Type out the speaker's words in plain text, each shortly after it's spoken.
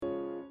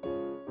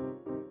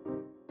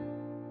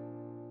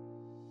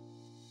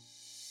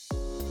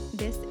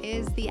This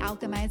is the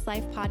Alchemized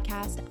Life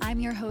podcast. I'm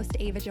your host,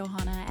 Ava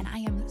Johanna, and I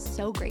am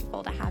so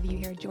grateful to have you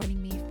here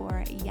joining me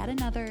for yet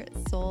another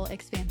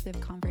soul-expansive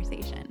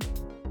conversation.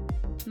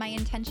 My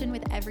intention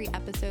with every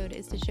episode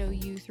is to show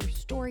you through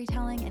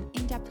storytelling and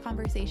in-depth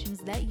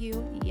conversations that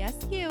you, yes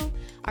you,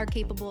 are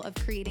capable of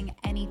creating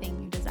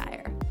anything you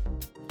desire.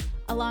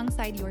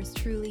 Alongside yours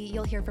truly,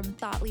 you'll hear from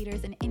thought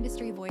leaders and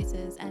industry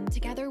voices, and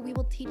together we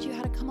will teach you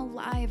how to come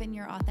alive in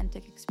your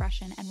authentic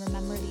expression and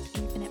remember the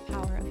infinite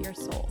power of your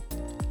soul.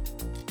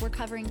 We're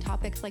covering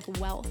topics like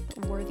wealth,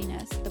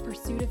 worthiness, the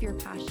pursuit of your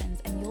passions,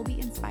 and you'll be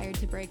inspired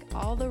to break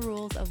all the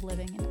rules of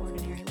living an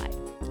ordinary life.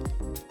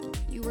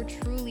 You were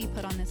truly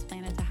put on this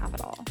planet to have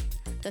it all.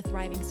 The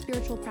thriving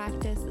spiritual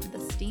practice, the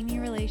steamy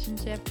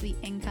relationship, the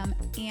income,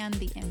 and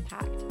the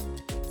impact.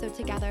 So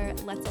together,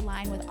 let's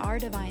align with our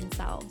divine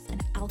selves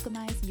and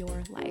alchemize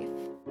your life.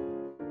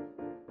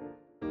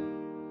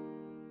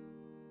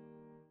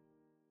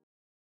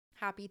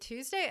 Happy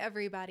Tuesday,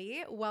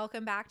 everybody.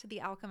 Welcome back to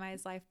the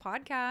Alchemized Life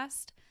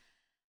podcast.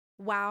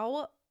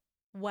 Wow.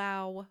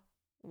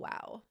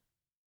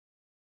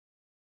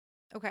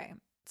 Okay,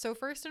 so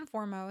first and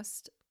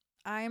foremost,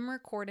 I'm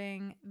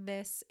recording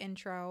this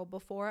intro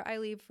before I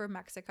leave for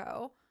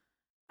Mexico.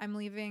 I'm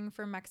leaving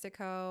for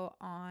Mexico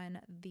on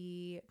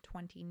the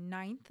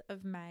 29th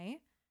of May,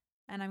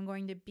 and I'm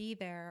going to be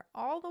there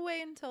all the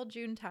way until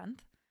June 10th.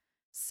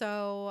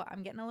 So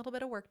I'm getting a little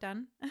bit of work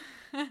done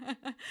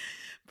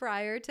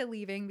prior to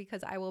leaving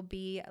because I will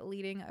be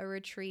leading a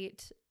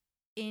retreat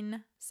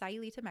in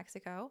Sayulita,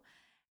 Mexico.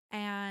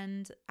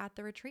 And at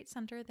the retreat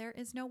center, there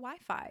is no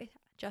Wi-Fi.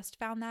 Just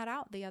found that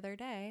out the other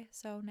day.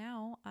 So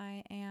now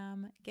I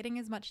am getting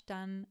as much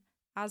done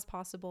as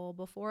possible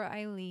before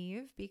I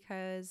leave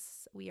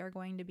because we are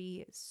going to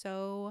be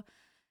so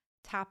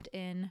tapped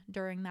in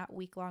during that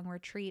week-long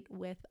retreat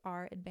with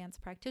our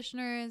advanced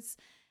practitioners.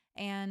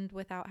 And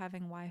without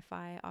having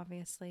Wi-Fi,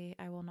 obviously,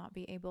 I will not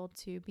be able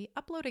to be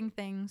uploading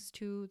things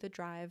to the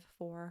drive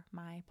for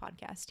my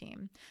podcast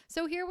team.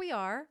 So here we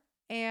are.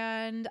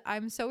 And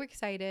I'm so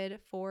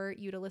excited for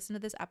you to listen to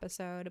this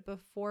episode.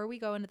 Before we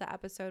go into the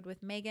episode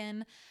with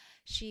Megan,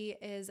 she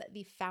is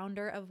the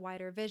founder of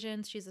Wider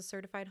Visions. She's a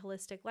certified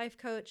holistic life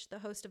coach, the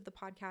host of the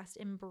podcast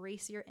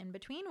Embrace Your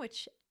In-Between,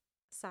 which,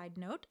 side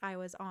note, I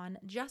was on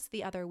just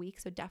the other week.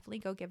 So definitely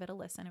go give it a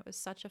listen. It was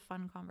such a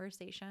fun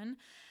conversation.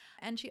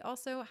 And she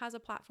also has a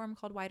platform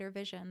called Wider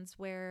Visions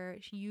where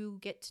you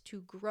get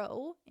to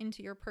grow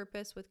into your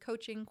purpose with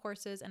coaching,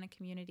 courses, and a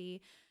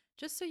community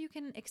just so you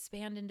can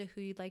expand into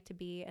who you'd like to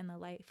be and the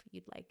life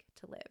you'd like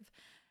to live.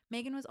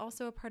 Megan was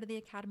also a part of the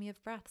Academy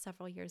of Breath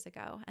several years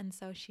ago, and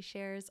so she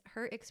shares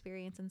her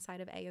experience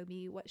inside of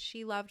AOB, what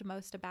she loved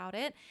most about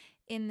it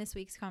in this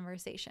week's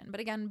conversation.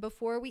 But again,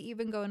 before we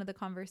even go into the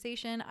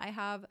conversation, I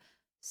have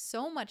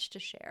so much to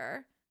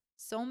share,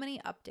 so many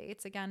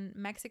updates. Again,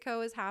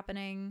 Mexico is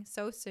happening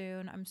so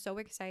soon. I'm so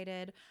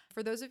excited.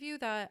 For those of you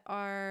that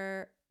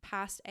are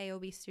past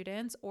AOB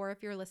students, or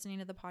if you're listening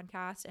to the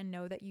podcast and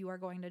know that you are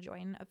going to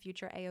join a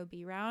future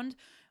AOB round,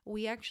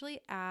 we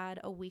actually add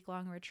a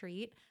week-long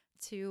retreat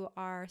to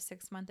our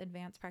 6-month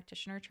advanced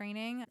practitioner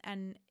training.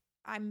 And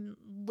I'm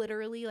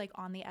literally like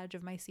on the edge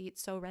of my seat,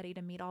 so ready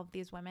to meet all of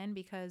these women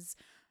because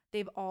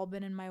they've all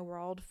been in my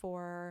world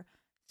for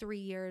 3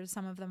 years,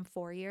 some of them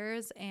 4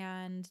 years.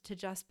 And to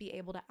just be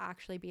able to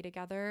actually be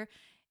together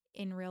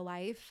in real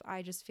life,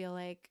 I just feel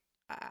like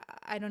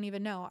I don't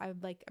even know. I'm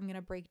going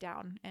to break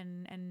down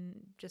and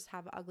just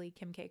have ugly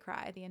Kim K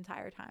cry the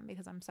entire time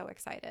because I'm so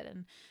excited.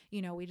 And,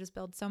 we just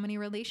build so many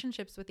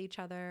relationships with each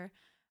other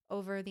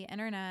over the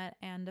internet,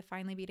 and to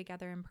finally be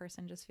together in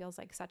person just feels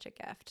like such a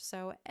gift.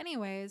 So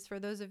anyways, for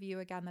those of you,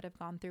 again, that have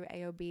gone through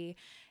AOB,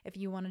 if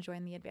you want to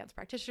join the advanced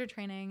practitioner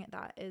training,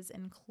 that is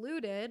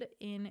included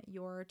in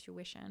your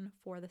tuition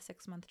for the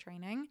 6-month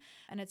training.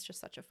 And it's just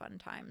such a fun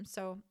time.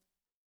 So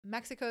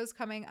Mexico's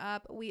coming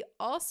up. We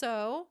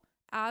also,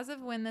 as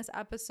of when this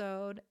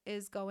episode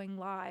is going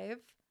live,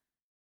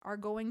 are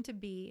going to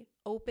be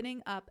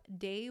opening up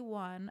day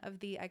 1 of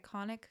the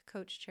Iconic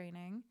Coach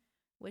Training,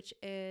 which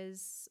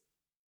is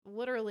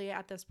literally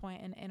at this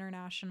point an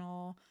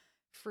international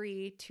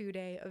free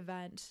 2-day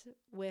event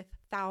with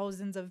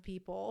thousands of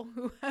people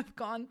who have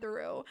gone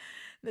through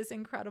this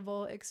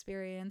incredible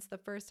experience. The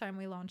first time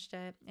we launched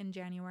it in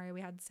January, we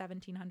had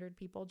 1,700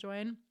 people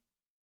join,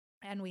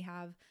 and we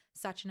have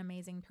such an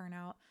amazing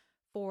turnout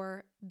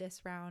for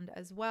this round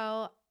as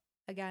well.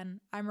 Again,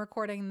 I'm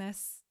recording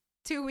this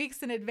 2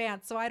 weeks in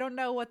advance, so I don't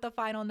know what the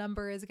final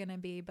number is going to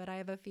be, but I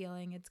have a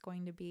feeling it's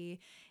going to be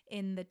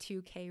in the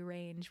 2K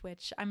range,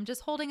 which I'm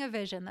just holding a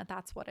vision that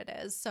that's what it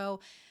is.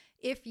 So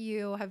if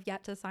you have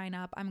yet to sign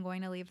up, I'm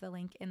going to leave the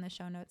link in the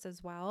show notes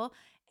as well.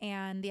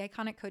 And the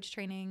Iconic Coach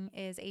Training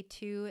is a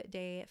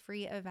 2-day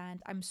free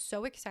event. I'm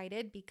so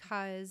excited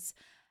because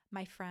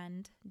my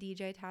friend,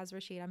 DJ Taz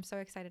Rashid, I'm so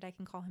excited I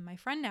can call him my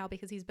friend now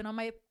because he's been on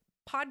my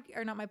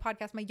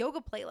my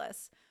yoga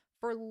playlist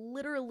for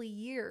literally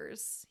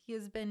years. He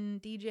has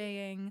been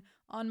DJing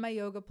on my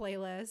yoga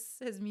playlists.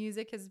 His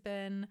music has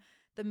been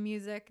the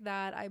music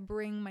that I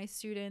bring my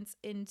students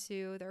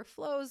into their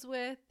flows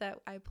with, that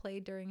I play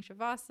during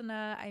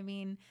Shavasana. I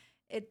mean,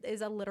 it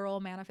is a literal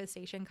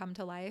manifestation come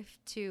to life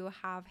to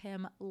have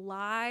him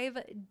live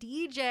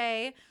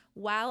DJ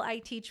while I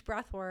teach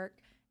breathwork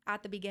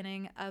at the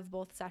beginning of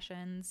both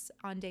sessions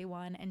on day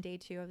 1 and day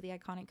 2 of the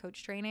Iconic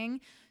Coach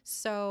training.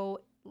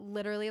 So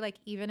literally, like,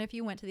 even if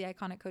you went to the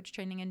Iconic Coach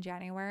training in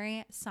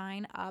January,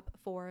 sign up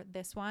for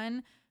this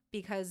one,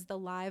 because the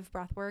live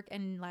breathwork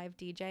and live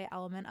DJ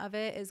element of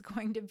it is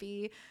going to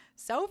be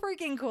so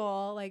freaking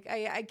cool. Like,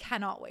 I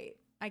cannot wait.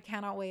 I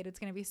cannot wait. It's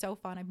going to be so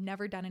fun. I've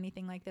never done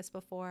anything like this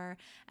before.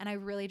 And I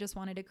really just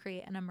wanted to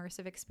create an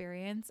immersive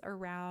experience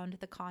around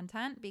the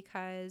content,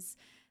 because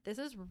this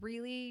is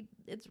really,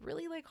 it's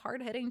really like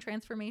hard hitting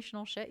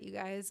transformational shit, you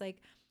guys. Like,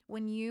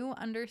 when you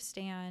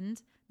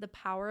understand the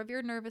power of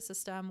your nervous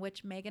system,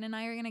 which Megan and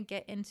I are going to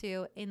get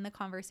into in the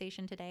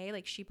conversation today,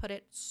 like, she put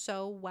it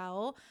so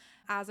well,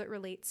 as it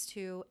relates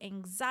to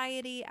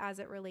anxiety, as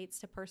it relates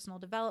to personal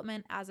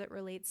development, as it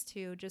relates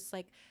to just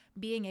like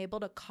being able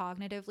to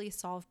cognitively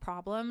solve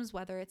problems,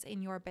 whether it's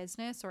in your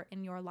business or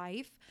in your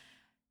life.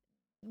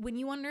 When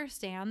you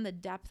understand the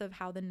depth of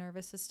how the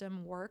nervous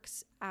system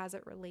works as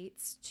it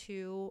relates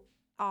to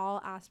all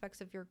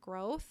aspects of your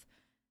growth,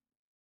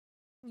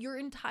 your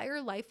entire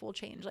life will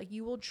change. Like,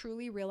 you will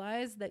truly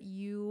realize that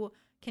you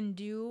can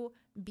do,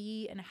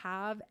 be, and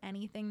have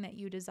anything that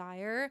you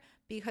desire,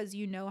 because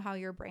you know how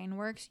your brain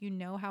works, you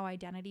know how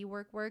identity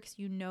work works,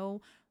 you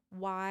know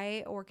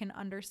why, or can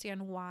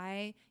understand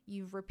why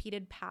you've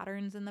repeated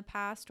patterns in the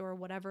past or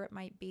whatever it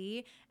might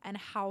be, and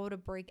how to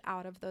break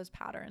out of those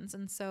patterns.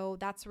 And so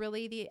that's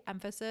really the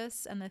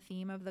emphasis and the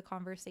theme of the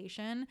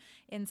conversation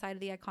inside of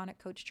the Iconic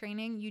Coach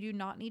training. You do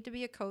not need to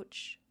be a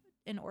coach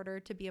in order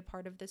to be a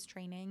part of this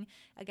training.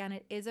 Again,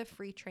 it is a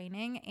free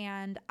training,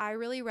 and I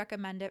really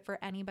recommend it for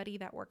anybody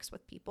that works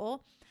with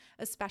people,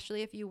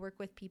 especially if you work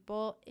with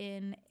people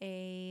in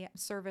a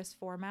service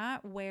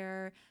format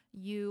where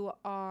you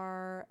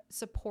are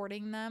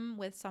supporting them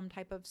with some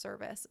type of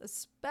service,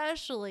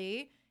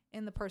 especially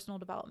in the personal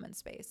development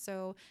space.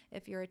 So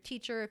if you're a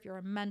teacher, if you're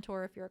a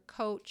mentor, if you're a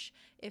coach,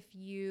 if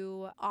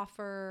you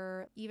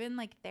offer even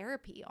like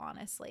therapy,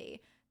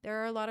 honestly, there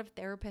are a lot of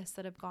therapists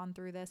that have gone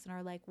through this and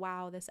are like,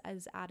 wow, this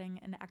is adding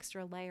an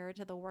extra layer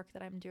to the work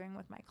that I'm doing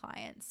with my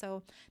clients.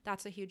 So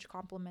that's a huge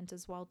compliment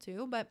as well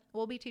too. But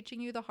we'll be teaching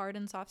you the hard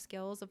and soft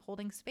skills of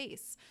holding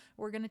space.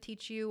 We're going to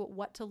teach you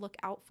what to look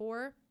out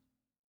for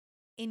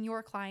in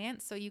your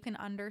clients, so you can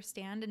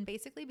understand and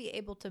basically be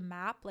able to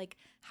map, like,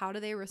 how do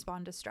they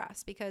respond to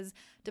stress, because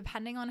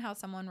depending on how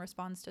someone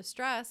responds to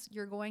stress,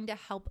 you're going to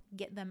help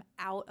get them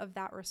out of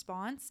that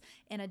response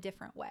in a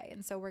different way.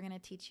 And so we're going to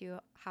teach you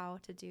how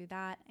to do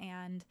that.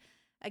 And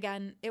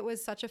again, it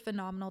was such a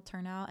phenomenal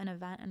turnout and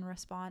event and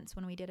response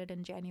when we did it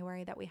in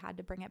January that we had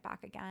to bring it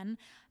back again.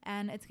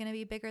 And it's going to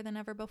be bigger than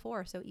ever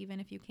before. So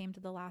even if you came to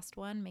the last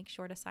one, make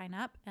sure to sign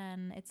up,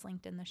 and it's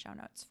linked in the show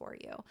notes for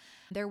you.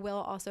 There will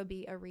also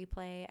be a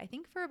replay, I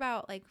think, for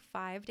about like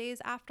 5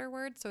 days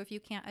afterwards. So if you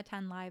can't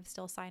attend live,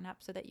 still sign up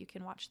so that you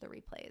can watch the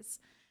replays.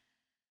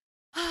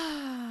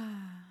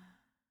 I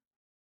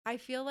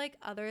feel like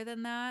other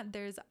than that,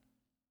 there's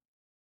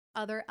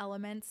other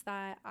elements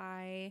that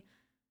I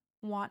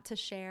want to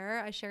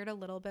share. I shared a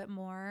little bit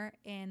more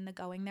in the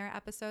Going There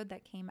episode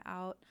that came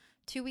out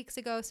 2 weeks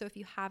ago. So if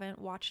you haven't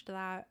watched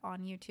that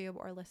on YouTube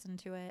or listened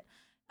to it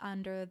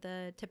under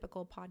the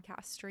typical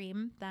podcast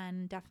stream,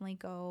 then definitely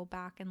go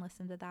back and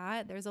listen to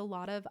that. There's a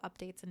lot of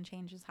updates and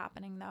changes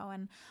happening though,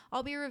 and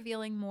I'll be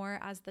revealing more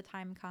as the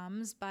time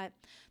comes. But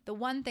the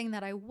one thing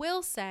that I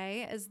will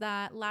say is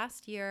that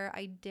last year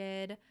I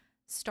did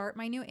start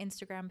my new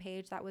Instagram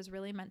page that was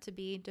really meant to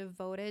be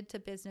devoted to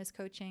business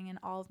coaching and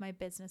all of my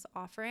business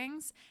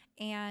offerings.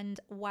 And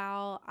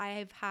while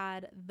I've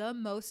had the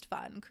most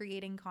fun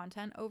creating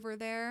content over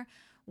there,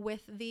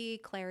 with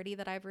the clarity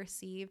that I've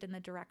received and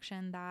the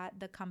direction that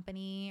the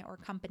company, or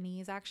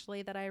companies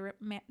actually, that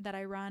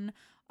I run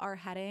are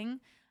heading,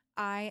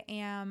 I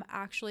am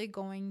actually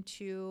going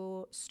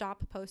to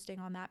stop posting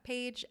on that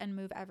page and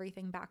move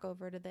everything back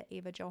over to the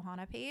Ava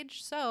Johanna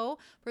page. So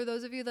for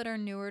those of you that are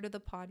newer to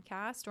the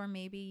podcast, or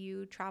maybe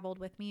you traveled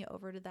with me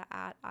over to the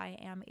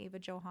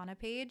 @IamAvaJohanna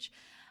page,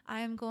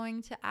 I'm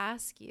going to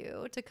ask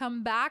you to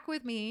come back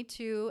with me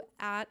to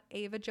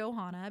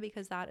 @AvaJohanna,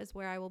 because that is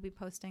where I will be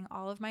posting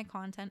all of my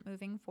content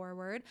moving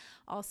forward.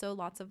 Also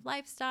lots of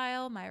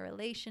lifestyle, my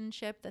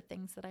relationship, the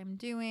things that I'm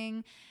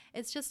doing.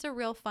 It's just a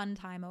real fun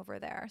time over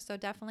there. So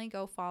definitely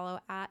go follow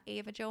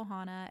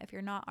 @AvaJohanna. If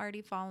you're not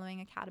already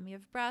following Academy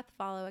of Breath,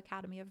 follow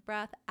Academy of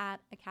Breath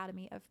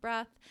 @Academy of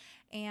Breath.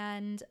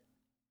 And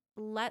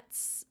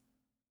let's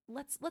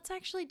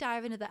actually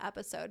dive into the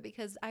episode,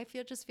 because I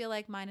feel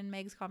like mine and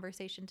Meg's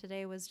conversation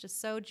today was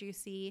just so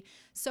juicy,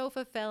 so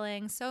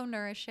fulfilling, so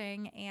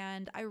nourishing.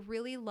 And I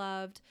really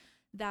loved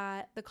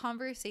that the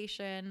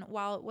conversation,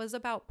 while it was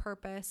about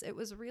purpose, it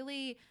was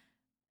really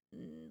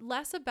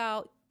less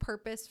about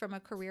purpose from a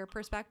career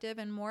perspective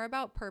and more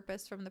about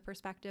purpose from the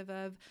perspective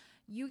of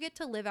you get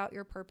to live out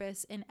your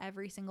purpose in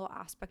every single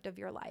aspect of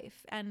your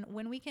life. And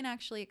when we can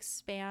actually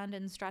expand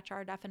and stretch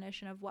our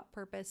definition of what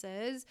purpose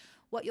is,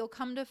 what you'll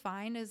come to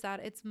find is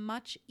that it's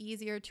much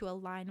easier to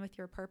align with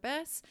your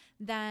purpose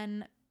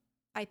than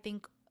I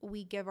think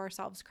we give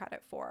ourselves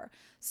credit for.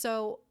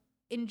 So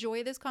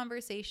enjoy this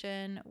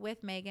conversation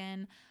with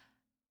Megan.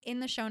 In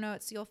the show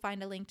notes, you'll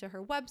find a link to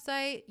her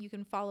website. You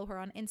can follow her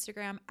on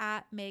Instagram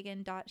at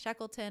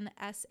Megan.Sheckleton,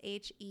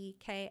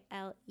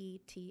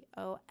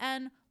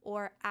 Shekleton,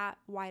 or at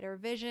Wider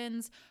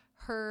Visions.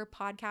 Her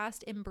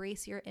podcast,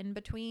 Embrace Your In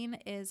Between,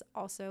 is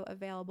also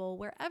available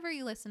wherever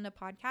you listen to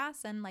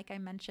podcasts. And like I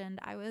mentioned,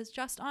 I was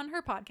just on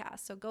her podcast.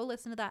 So go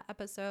listen to that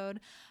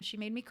episode. She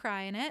made me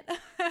cry in it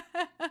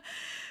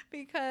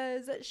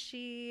because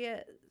she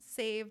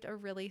saved a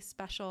really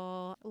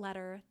special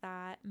letter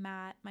that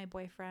Matt, my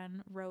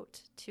boyfriend,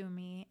 wrote to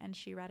me, and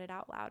she read it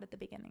out loud at the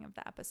beginning of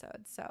the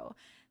episode. So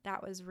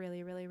that was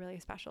really, really, really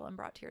special and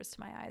brought tears to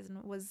my eyes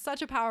and was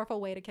such a powerful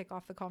way to kick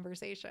off the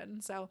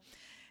conversation. So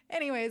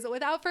anyways,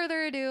 without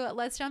further ado,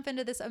 let's jump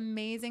into this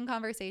amazing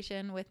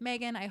conversation with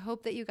Megan. I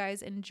hope that you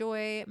guys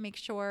enjoy. Make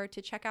sure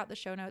to check out the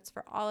show notes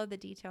for all of the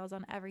details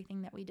on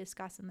everything that we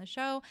discuss in the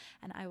show.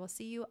 And I will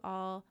see you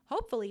all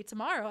hopefully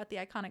tomorrow at the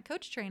Iconic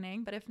Coach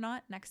training, but if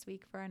not, next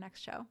week for our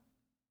next show.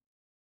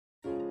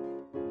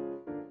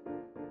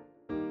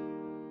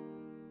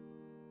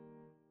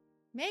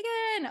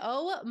 Megan,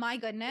 oh my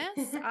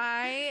goodness.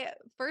 I,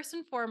 first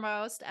and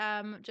foremost,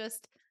 am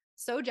just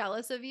so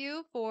jealous of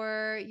you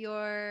for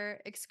your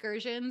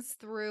excursions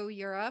through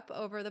Europe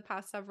over the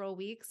past several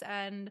weeks.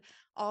 And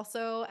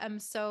also am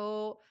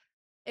so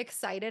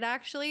excited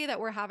actually that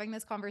we're having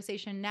this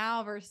conversation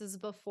now versus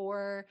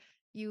before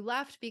you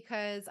left,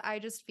 because I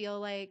just feel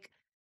like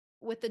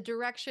with the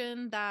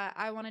direction that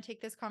I want to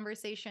take this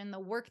conversation, the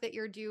work that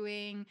you're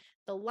doing,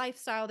 the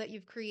lifestyle that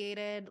you've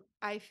created,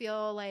 I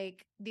feel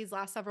like these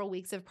last several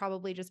weeks have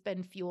probably just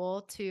been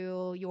fuel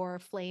to your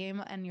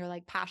flame and your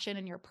like passion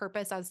and your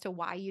purpose as to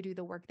why you do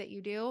the work that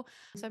you do.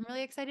 So I'm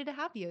really excited to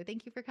have you.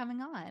 Thank you for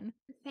coming on.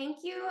 Thank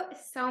you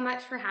so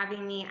much for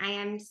having me. I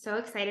am so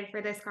excited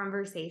for this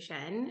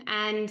conversation.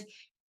 And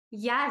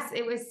yes,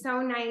 it was so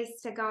nice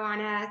to go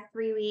on a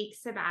 3-week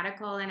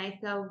sabbatical. And I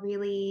feel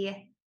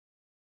really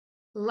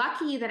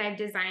lucky that I've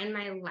designed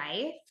my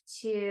life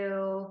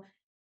to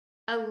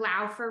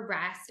allow for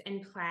rest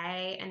and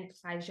play and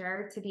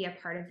pleasure to be a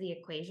part of the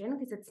equation,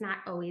 because it's not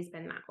always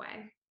been that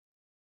way.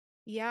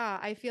 Yeah,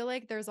 I feel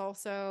like there's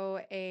also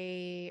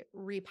a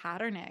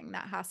repatterning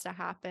that has to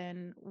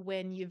happen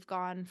when you've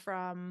gone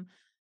from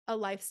a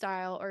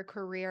lifestyle or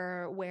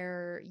career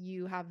where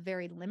you have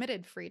very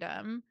limited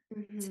freedom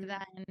to Mhm.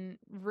 then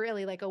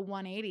really like a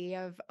 180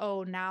 of,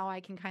 oh, now I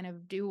can kind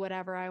of do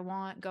whatever I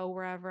want, go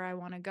wherever I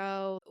want to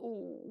go.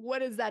 What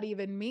does that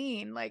even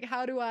mean? Like,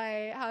 how do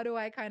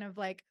I kind of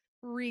like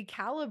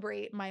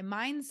recalibrate my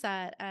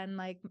mindset and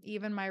like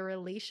even my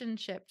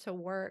relationship to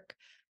work?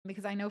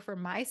 Because I know for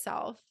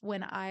myself,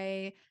 when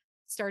I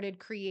started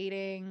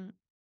creating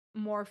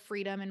more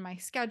freedom in my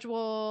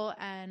schedule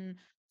and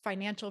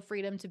financial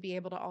freedom to be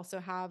able to also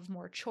have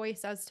more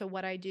choice as to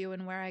what I do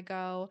and where I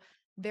go,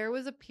 there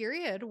was a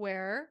period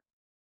where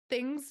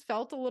things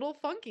felt a little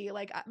funky.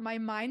 Like my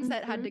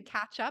mindset had to Mhm.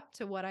 catch up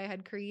to what I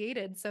had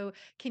created. So,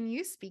 can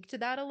you speak to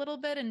that a little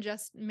bit and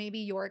just maybe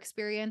your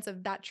experience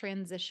of that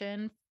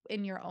transition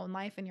in your own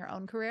life and your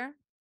own career?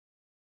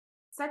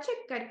 Such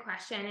a good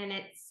question. And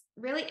it's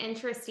really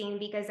interesting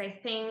because I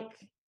think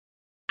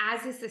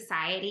as a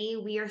society,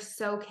 we are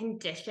so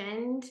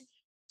conditioned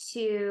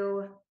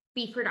to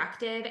be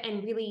productive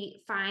and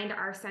really find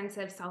our sense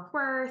of self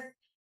worth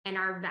and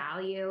our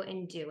value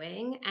in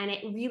doing. And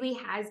it really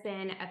has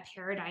been a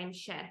paradigm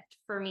shift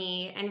for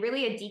me and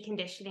really a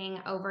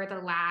deconditioning over the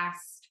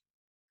last,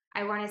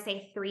 I want to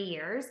say, 3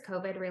 years.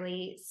 COVID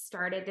really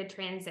started the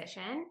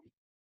transition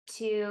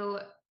to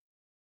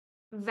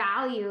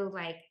value,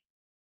 like,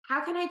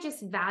 how can I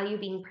just value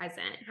being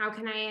present? How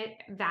can I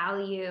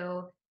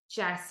value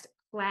just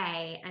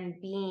play and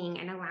being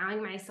and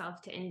allowing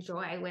myself to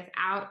enjoy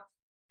without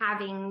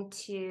having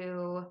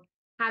to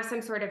have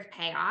some sort of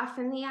payoff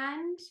in the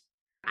end?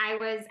 I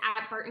was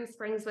at Barton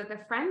Springs with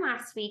a friend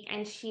last week,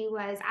 and she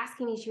was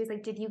asking me, she was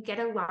like, "Did you get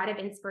a lot of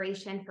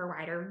inspiration for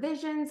wider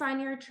visions on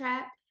your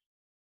trip?"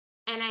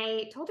 And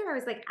I told her, I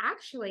was like,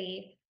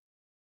 actually,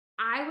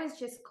 I was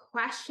just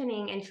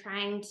questioning and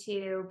trying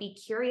to be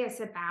curious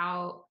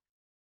about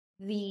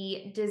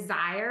the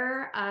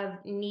desire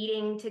of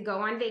needing to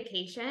go on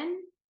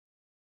vacation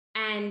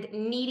and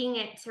needing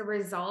it to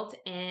result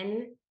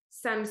in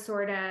some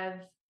sort of,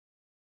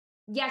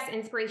 yes,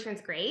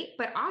 inspiration's great,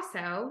 but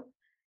also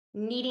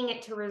needing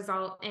it to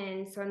result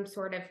in some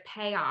sort of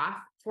payoff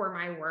for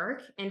my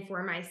work and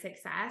for my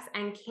success.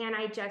 And can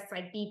I just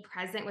like be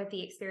present with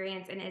the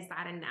experience, and is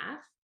that enough?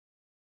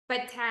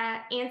 But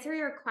to answer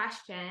your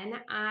question,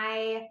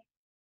 I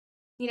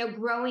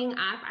Growing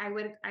up, I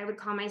would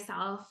call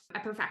myself a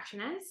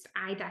perfectionist.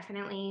 I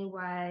definitely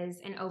was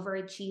an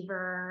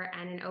overachiever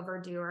and an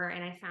overdoer,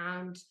 and I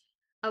found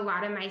a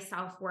lot of my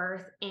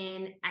self-worth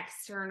in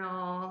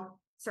external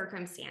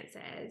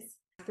circumstances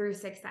through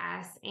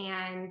success.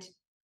 And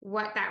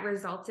what that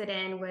resulted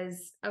in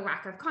was a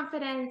lack of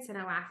confidence and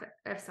a lack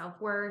of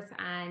self-worth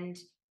and,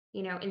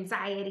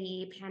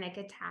 anxiety, panic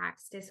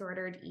attacks,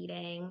 disordered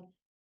eating.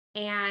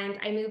 And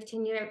I moved to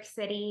New York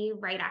City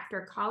right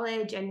after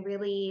college and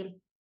really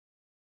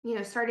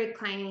started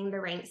climbing the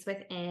ranks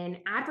within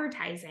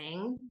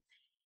advertising.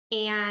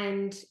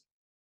 And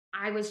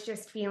I was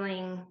just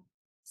feeling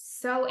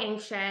so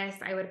anxious.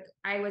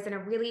 I was in a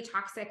really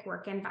toxic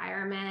work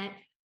environment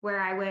where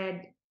I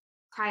would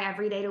cry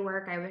every day to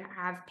work. I would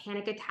have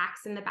panic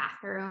attacks in the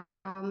bathroom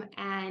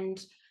and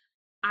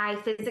I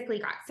physically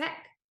got sick.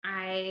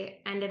 I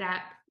ended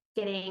up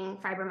getting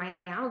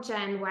fibromyalgia,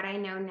 and what I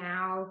know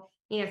now,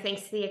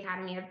 thanks to the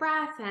Academy of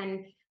Breath,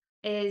 and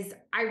is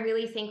I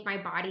really think my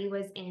body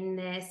was in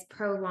this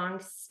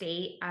prolonged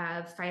state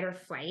of fight or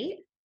flight.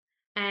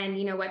 And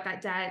what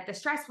that does, the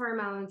stress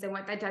hormones and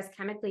what that does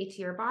chemically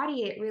to your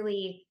body, it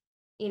really,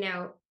 you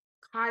know,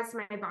 caused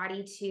my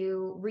body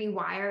to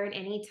rewire. And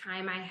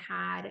anytime I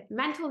had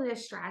mental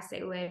distress,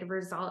 it would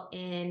result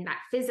in that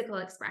physical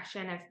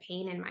expression of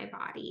pain in my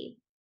body.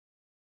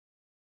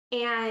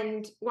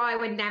 And while I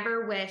would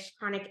never wish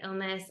chronic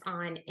illness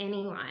on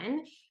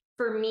anyone,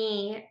 for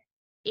me,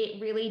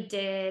 it really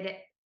did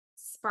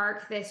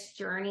spark this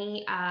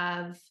journey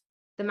of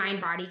the mind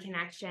body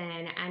connection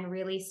and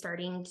really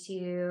starting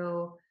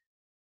to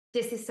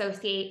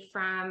disassociate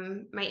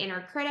from my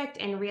inner critic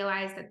and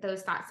realize that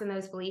those thoughts and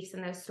those beliefs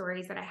and those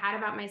stories that I had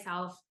about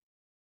myself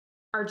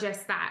are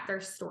just that,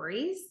 they're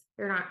stories,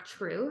 they're not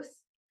truth.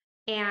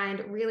 And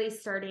really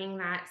starting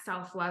that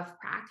self love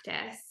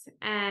practice.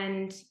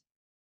 And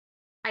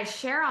I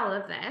share all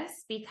of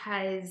this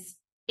because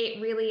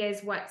it really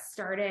is what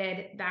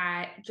started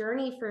that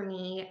journey for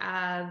me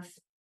of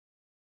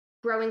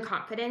growing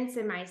confidence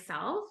in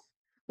myself,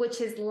 which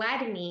has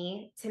led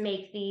me to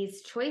make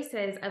these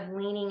choices of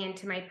leaning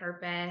into my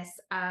purpose,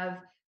 of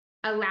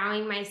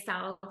allowing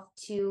myself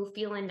to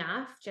feel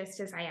enough just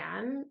as I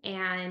am,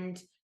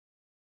 and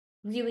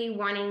really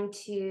wanting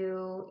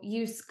to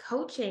use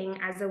coaching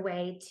as a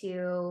way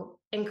to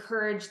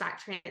encourage that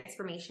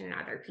transformation in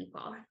other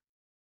people.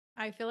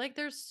 I feel like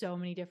there's so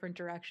many different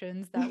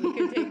directions that we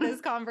could take this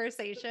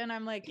conversation.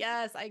 I'm like,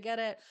 yes, I get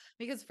it.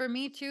 Because for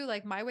me too,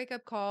 like my wake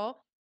up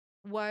call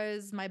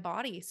was my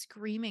body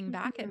screaming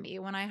back at Mhm. me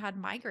when I had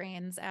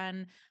migraines.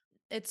 And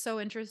it's so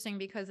interesting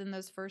because in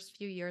those first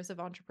few years of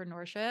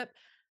entrepreneurship,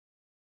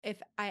 if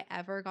I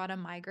ever got a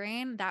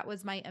migraine, that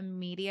was my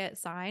immediate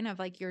sign of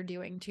like, you're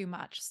doing too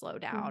much, slow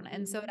down.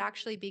 And so it Mhm.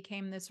 actually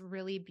became this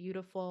really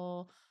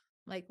beautiful,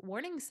 like,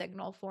 warning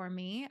signal for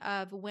me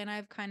of when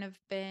I've kind of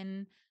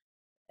been,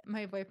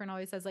 my boyfriend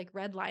always says like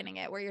redlining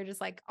it, where you're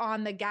just like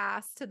on the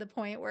gas to the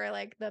point where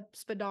like the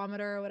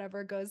speedometer or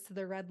whatever goes to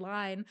the red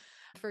line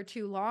for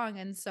too long.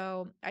 And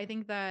so I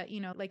think that,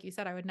 like you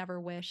said, I would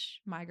never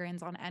wish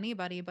migraines on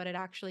anybody, but it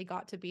actually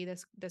got to be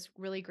this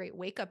really great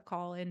wake up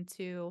call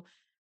into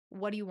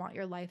what do you want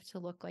your life to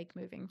look like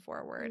moving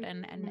forward?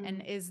 And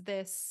Mhm. is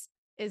this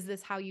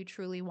how you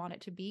truly want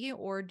it to be,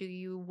 or do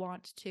you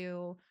want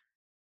to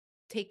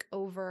take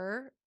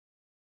over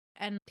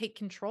and take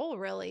control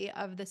really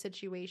of the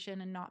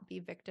situation and not be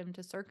victim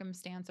to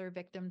circumstance or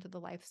victim to the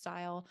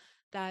lifestyle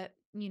that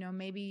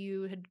maybe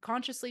you had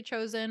consciously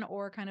chosen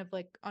or kind of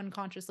like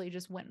unconsciously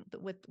just went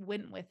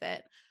with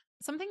it.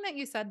 Something that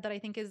you said that I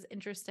think is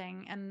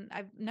interesting, and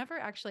I've never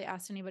actually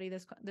asked anybody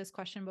this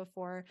question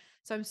before,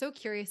 so I'm so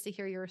curious to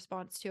hear your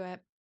response to it.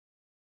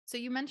 So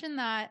you mentioned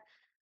that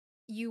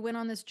you went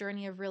on this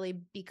journey of really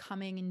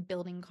becoming and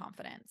building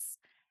confidence,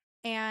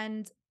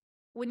 and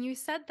when you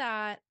said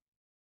that,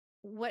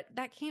 what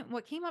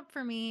came up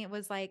for me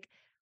was like,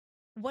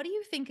 what do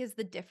you think is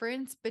the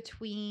difference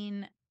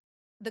between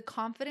the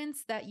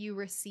confidence that you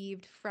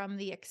received from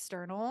the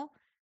external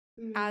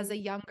as Mhm. a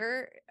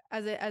younger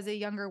as a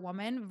younger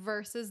woman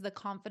versus the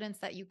confidence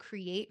that you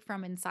create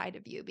from inside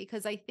of you?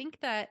 Because I think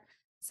that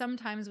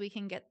sometimes we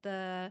can get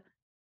the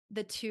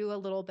two a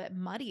little bit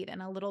muddied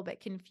and a little bit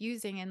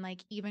confusing. And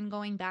like, even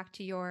going back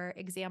to your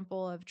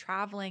example of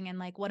traveling and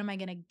like, what am I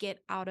going to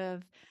get out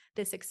of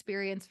this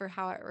experience for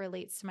how it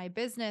relates to my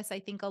business? I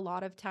think a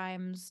lot of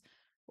times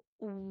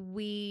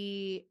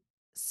we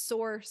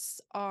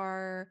source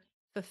our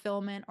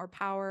fulfillment or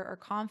power or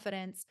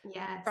confidence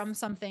from Yes.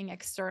 something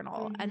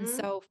external. And Mhm.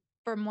 so,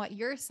 from what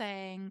you're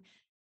saying,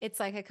 it's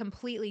like a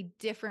completely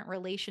different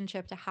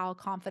relationship to how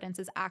confidence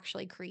is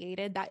actually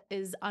created that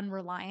is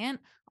unreliant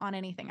on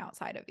anything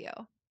outside of you.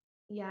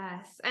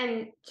 Yes.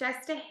 And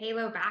just to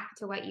halo back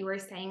to what you were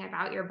saying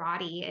about your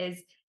body,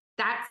 is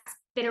that's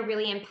been a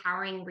really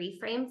empowering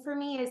reframe for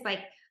me, is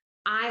like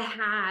I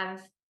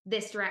have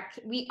this direct,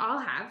 we all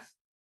have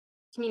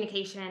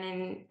communication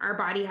and our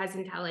body has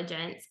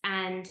intelligence.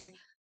 And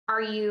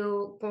are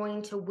you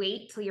going to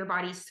wait till your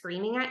body's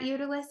screaming at you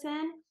to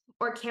listen?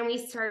 Or can we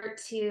start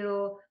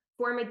to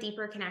form a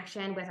deeper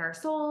connection with our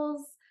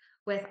souls,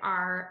 with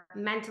our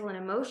mental and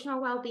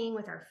emotional well being,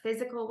 with our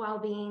physical well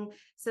being,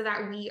 so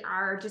that we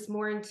are just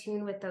more in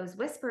tune with those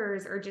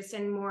whispers or just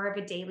in more of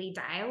a daily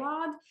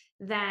dialogue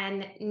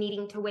than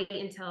needing to wait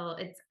until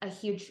it's a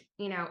huge,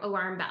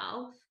 alarm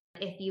bell,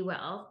 if you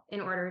will,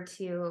 in order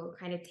to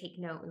kind of take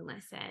note and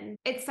listen.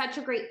 It's such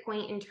a great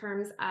point in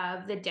terms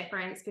of the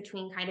difference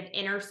between kind of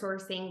inner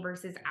sourcing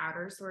versus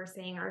outer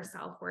sourcing our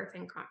self worth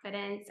and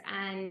confidence.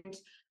 And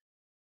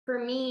for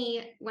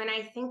me, when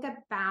I think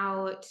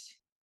about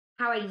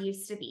how I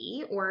used to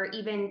be, or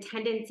even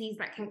tendencies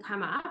that can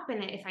come up,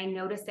 and if I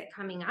notice it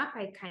coming up,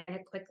 I kind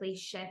of quickly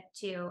shift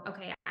to,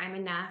 okay, I'm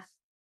enough.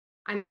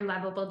 I'm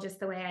lovable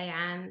just the way I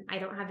am. I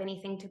don't have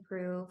anything to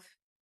prove,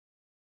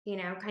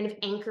 kind of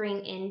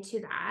anchoring into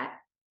that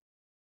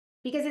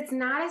because it's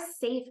not a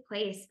safe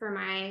place for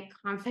my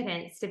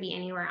confidence to be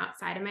anywhere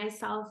outside of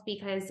myself.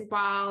 Because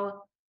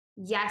while,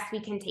 yes, we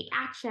can take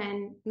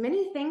action,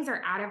 many things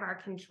are out of our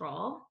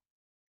control.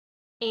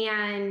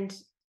 And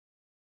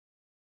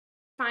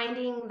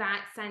finding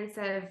that sense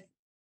of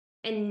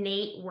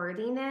innate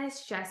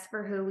worthiness just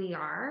for who we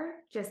are,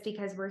 just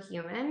because we're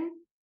human,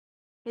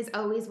 is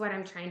always what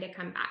I'm trying to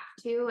come back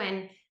to.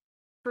 And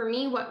for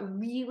me, what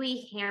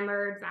really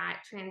hammered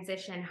that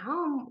transition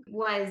home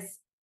was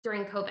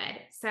during COVID.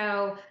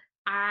 So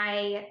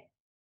I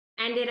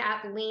ended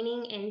up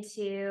leaning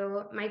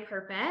into my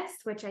purpose,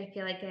 which I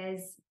feel like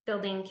is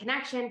building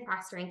connection,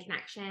 fostering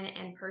connection,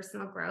 and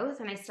personal growth.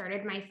 And I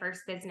started my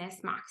first business,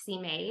 Moxie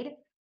Made,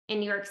 in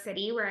New York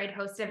City, where I'd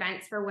host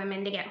events for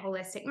women to get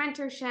holistic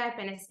mentorship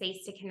and a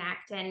space to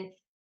connect. And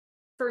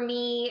for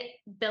me,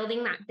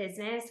 building that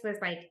business was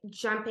like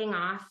jumping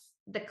off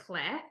the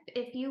cliff,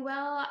 if you will.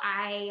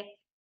 I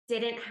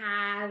didn't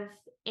have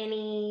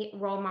any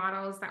role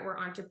models that were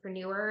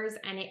entrepreneurs,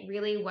 and it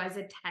really was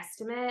a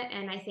testament.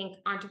 And I think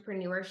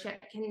entrepreneurship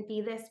can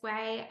be this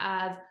way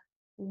of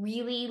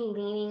really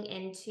leaning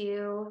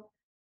into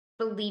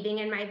believing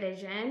in my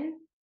vision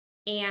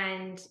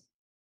and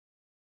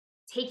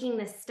taking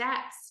the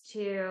steps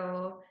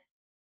to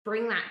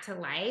bring that to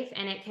life.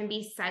 And it can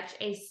be such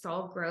a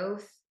soul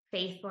growth,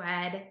 faith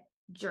led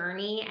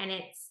journey. And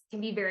it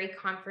can be very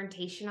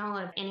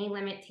confrontational of any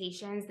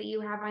limitations that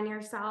you have on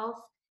yourself.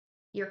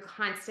 You're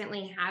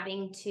constantly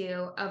having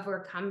to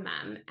overcome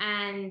them.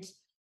 And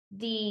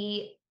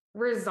the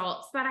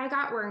results that I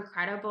got were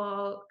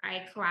incredible.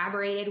 I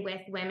collaborated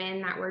with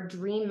women that were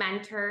dream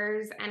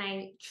mentors. And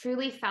I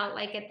truly felt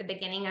like at the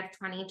beginning of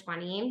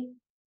 2020,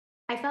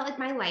 I felt like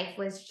my life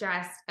was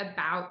just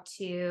about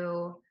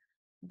to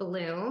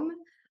bloom.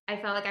 I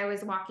felt like I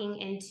was walking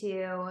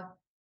into,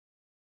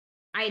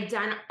 I had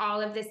done all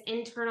of this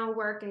internal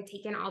work and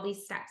taken all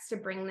these steps to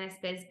bring this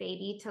biz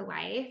baby to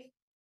life.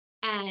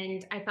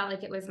 And I felt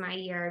like it was my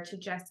year to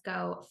just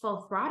go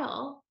full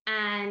throttle.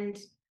 And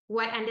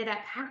what ended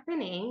up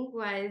happening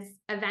was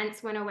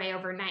events went away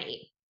overnight.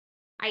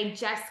 I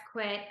just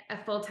quit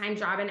a full time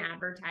job in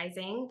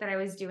advertising that I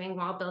was doing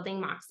while building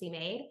Moxie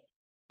Made.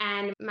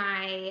 And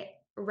my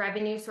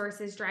revenue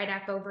sources dried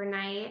up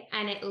overnight.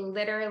 And it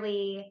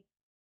literally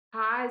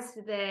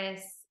caused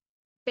this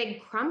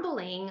big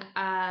crumbling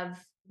of,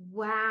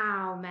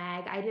 wow,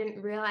 Meg, I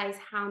didn't realize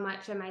how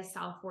much of my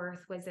self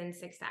worth was in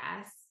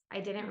success.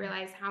 I didn't Mm.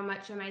 realize how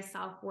much of my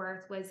self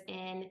worth was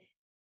in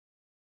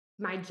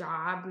my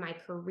job, my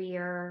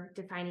career,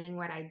 defining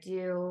what I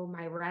do,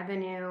 my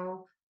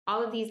revenue,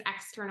 all of these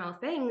external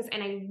things.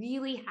 And I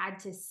really had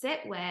to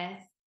sit with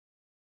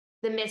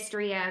the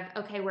mystery of,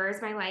 okay, where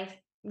is my life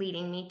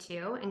leading me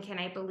to? And can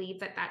I believe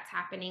that that's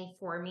happening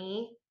for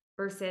me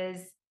versus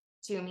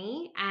to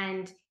me?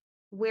 And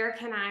where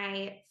can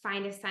I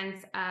find a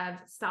sense of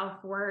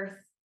self worth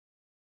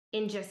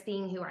in just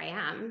being who I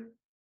am?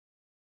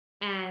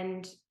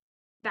 And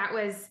that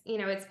was,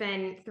 it's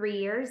been 3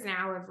 years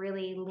now of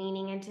really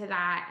leaning into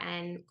that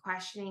and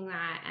questioning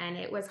that. And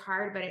it was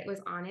hard, but it was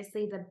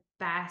honestly the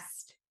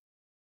best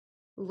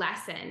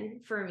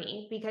lesson for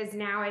me, because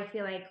now I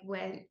feel like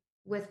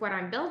with what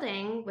I'm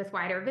building with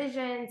wider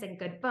visions and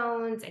good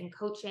bones and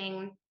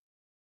coaching,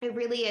 it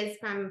really is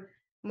from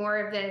more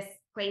of this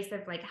place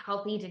of like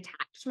healthy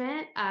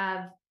detachment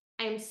of,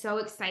 I'm so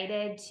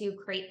excited to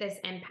create this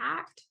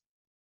impact,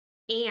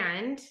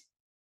 and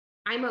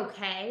I'm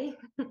okay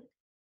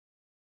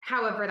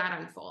however that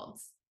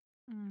unfolds.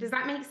 Does Mm.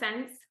 that make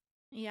sense?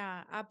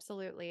 Yeah,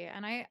 absolutely.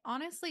 And I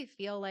honestly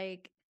feel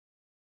like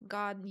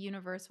God,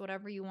 universe,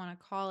 whatever you want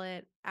to call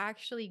it,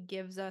 actually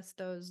gives us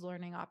those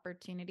learning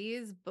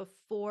opportunities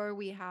before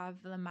we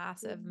have the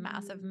massive,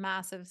 massive, Mhm.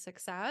 massive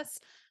success.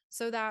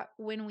 So that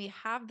when we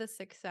have the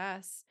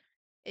success,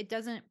 it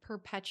doesn't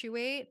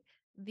perpetuate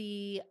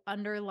the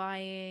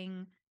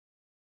underlying,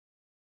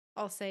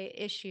 I'll say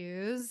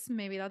issues.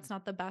 Maybe that's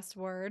not the best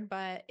word,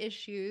 but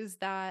issues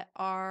that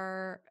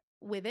are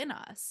within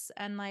us.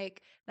 And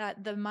like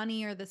that the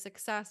money or the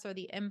success or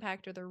the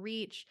impact or the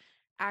reach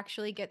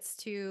actually gets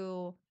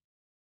to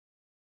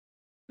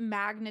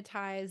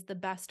magnetize the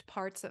best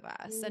parts of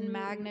us and Mm.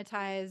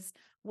 magnetize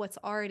what's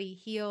already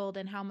healed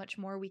and how much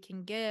more we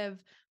can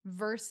give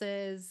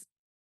versus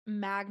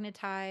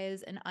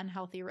magnetize an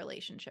unhealthy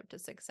relationship to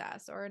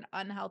success or an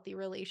unhealthy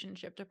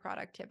relationship to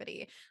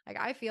productivity. Like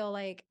I feel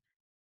like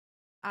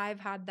I've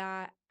had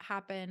that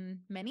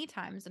happen many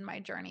times in my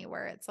journey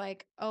where it's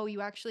like, oh,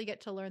 you actually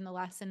get to learn the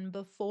lesson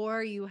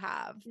before you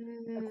have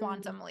the Mm,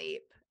 quantum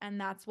leap.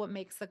 And that's what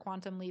makes the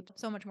quantum leap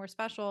so much more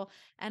special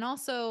and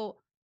also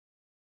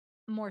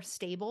more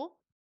stable.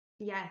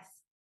 yes.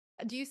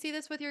 Do you see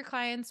this with your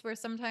clients where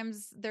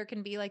sometimes there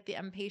can be like the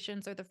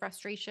impatience or the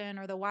frustration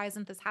or the why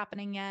isn't this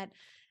happening yet?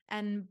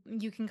 And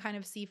you can kind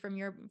of see from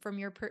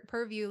your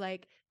purview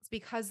like it's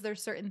because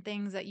there's certain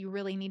things that you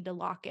really need to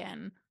lock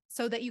in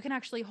so that you can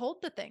actually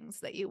hold the things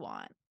that you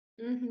want.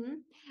 Hmm.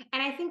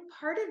 And I think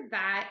part of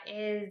that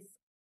is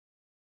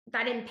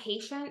that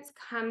impatience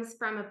comes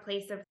from a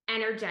place of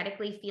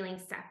energetically feeling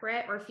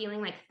separate or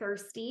feeling like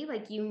thirsty,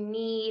 like you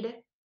need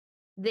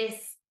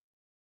this.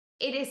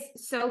 It is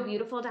so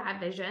beautiful to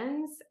have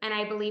visions, and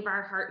I believe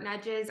our heart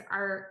nudges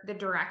are the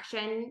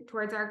direction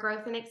towards our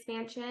growth and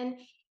expansion.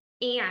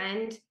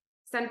 And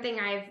something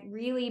I've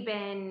really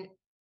been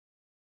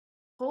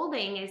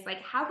holding is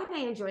like, how can I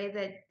enjoy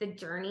the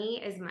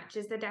journey as much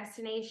as the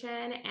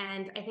destination?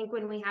 And I think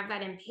when we have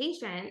that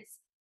impatience,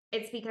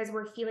 it's because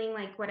we're feeling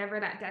like whatever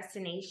that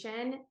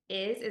destination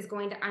is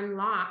going to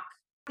unlock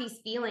these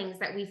feelings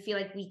that we feel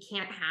like we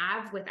can't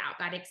have without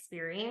that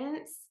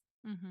experience.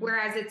 Mhm.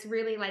 Whereas it's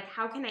really like,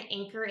 how can I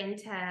anchor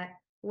into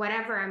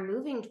whatever I'm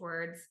moving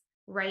towards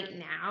right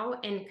now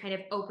and kind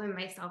of open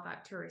myself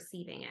up to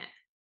receiving it?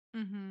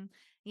 Mhm.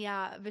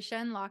 Yeah,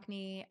 Vishen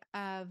Lakhiani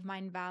of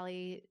Mind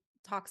Valley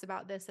talks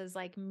about this as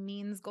like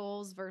means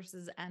goals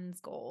versus ends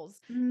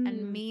goals. And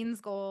Mm,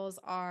 means goals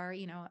are,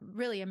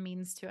 really a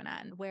means to an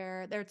end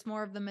where it's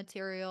more of the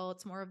material,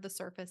 it's more of the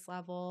surface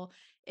level.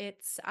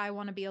 It's I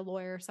want to be a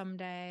lawyer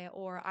someday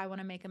or I want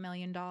to make $1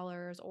 million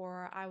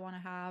or I want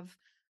to have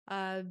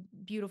a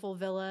beautiful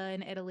villa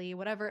in Italy,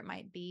 whatever it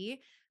might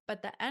be.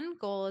 But the end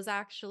goal is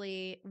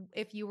actually,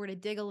 if you were to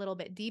dig a little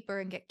bit deeper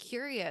and get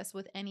curious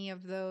with any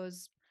of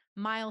those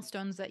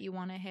milestones that you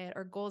want to hit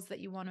or goals that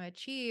you want to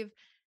achieve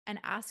and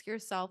ask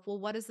yourself, well,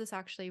 what does this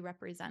actually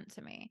represent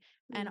to me?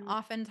 And mm,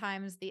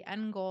 oftentimes the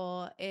end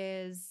goal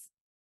is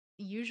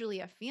usually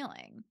a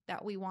feeling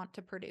that we want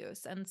to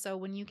produce. And so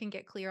when you can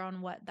get clear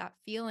on what that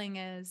feeling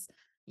is,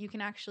 you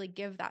can actually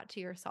give that to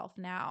yourself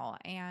now.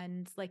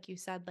 And like you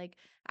said, like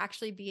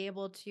actually be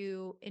able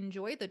to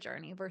enjoy the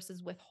journey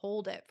versus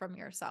withhold it from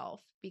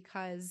yourself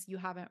because you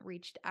haven't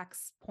reached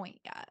X point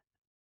yet.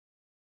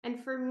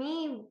 and for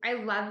me, I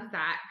love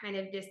that kind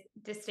of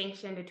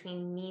distinction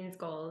between means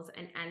goals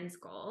and ends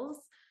goals.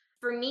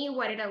 For me,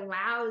 what it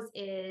allows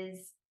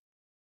is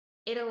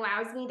it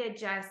allows me to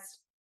just,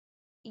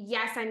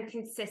 yes, I'm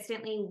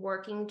consistently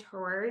working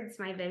towards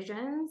my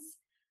visions,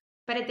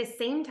 but at the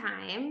same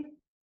time,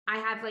 I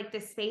have like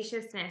the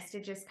spaciousness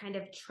to just kind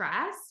of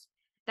trust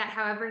that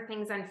however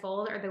things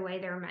unfold are the way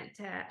they're meant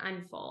to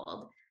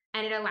unfold.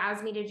 And it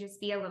allows me to just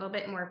be a little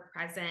bit more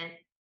present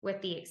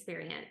with the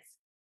experience.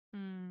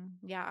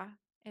 Yeah,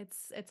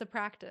 it's a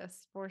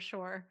practice for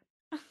sure.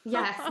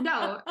 Yes,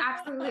 no,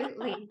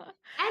 absolutely.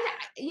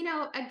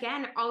 And,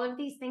 again, all of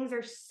these things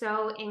are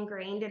so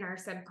ingrained in our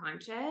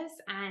subconscious.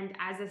 And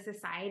as a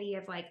society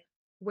of like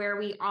where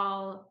we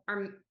all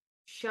are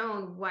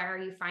shown where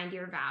you find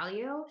your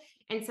value.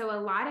 And so a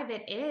lot of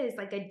it is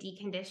like a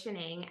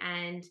deconditioning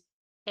and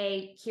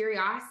a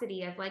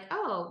curiosity of like,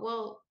 oh,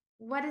 well,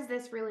 what is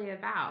this really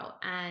about?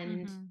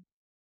 And Mhm.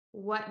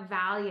 what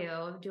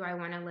value do I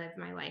want to live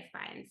my life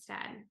by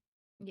instead?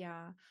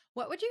 Yeah.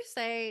 What would you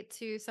say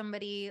to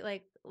somebody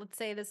like, let's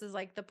say this is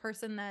like the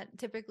person that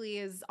typically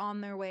is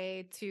on their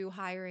way to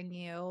hiring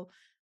you.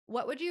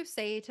 What would you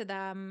say to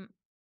them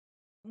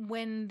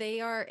when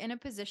they are in a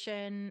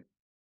position,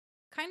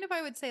 kind of,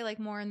 I would say, like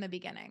more in the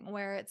beginning,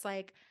 where it's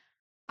like,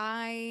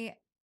 I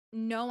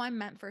know I'm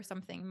meant for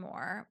something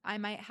more. I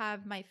might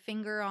have my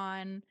finger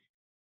on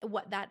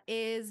what that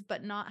is,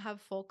 but not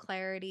have full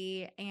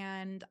clarity.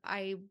 And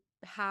I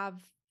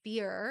have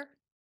fear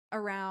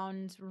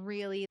around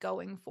really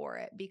going for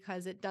it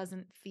because it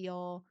doesn't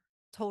feel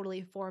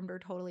totally formed or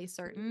totally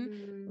certain.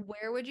 Mm,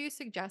 Where would you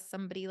suggest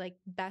somebody like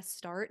best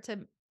start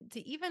to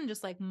even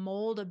just like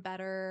mold a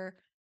better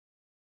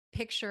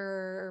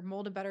picture or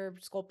mold a better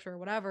sculpture,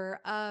 whatever,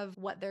 of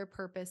what their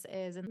purpose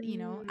is? And,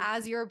 mm.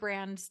 as your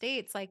brand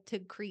states, like to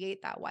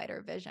create that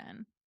wider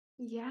vision.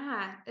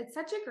 Yeah, it's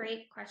such a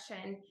great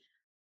question.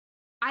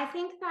 I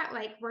think that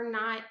like we're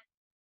not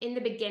in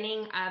the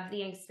beginning of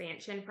the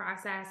expansion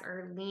process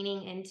or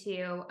leaning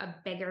into a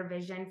bigger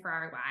vision for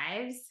our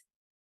lives.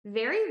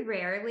 Very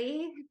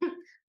rarely,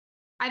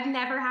 I've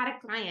never had a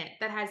client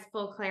that has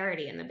full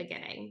clarity in the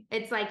beginning.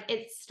 It's like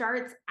it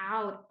starts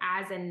out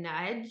as a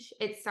nudge.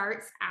 It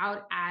starts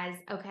out as,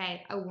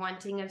 okay, a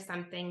wanting of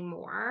something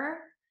more.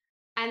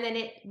 And then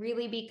it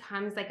really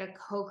becomes like a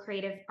co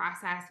creative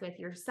process with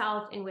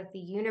yourself and with the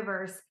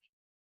universe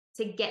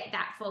to get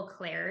that full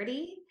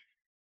clarity.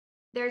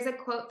 There's a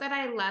quote that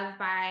I love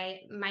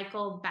by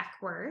Michael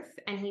Beckworth,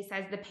 and he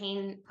says, the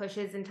pain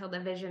pushes until the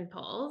vision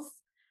pulls.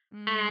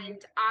 Mm,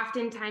 And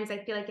oftentimes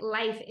I feel like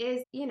life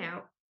is,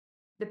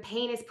 the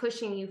pain is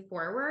pushing you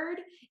forward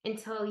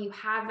until you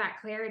have that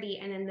clarity,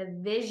 and then the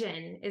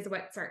vision is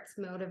what starts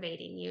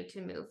motivating you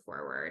to move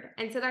forward.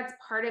 And so that's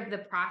part of the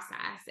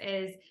process.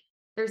 Is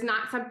there's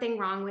not something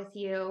wrong with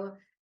you.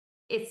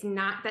 It's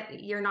not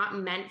that you're not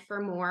meant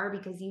for more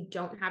because you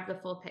don't have the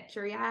full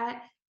picture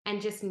yet,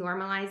 and just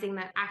normalizing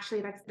that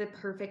actually that's the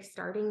perfect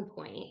starting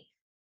point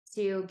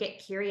to get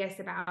curious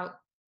about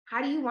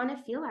how do you want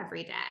to feel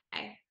every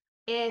day.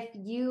 If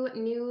you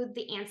knew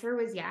the answer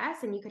was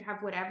yes and you could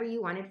have whatever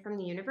you wanted from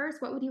the universe,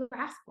 what would you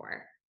ask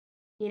for?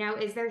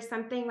 Is there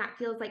something that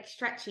feels like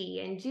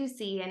stretchy and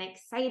juicy and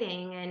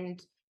exciting,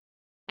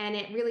 and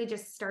it really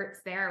just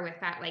starts there with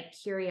that like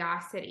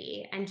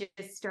curiosity and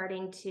just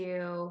starting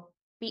to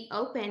be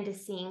open to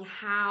seeing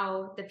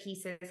how the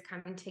pieces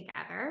come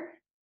together.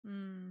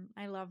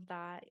 I love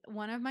that.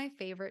 One of my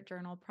favorite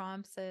journal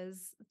prompts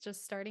is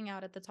just starting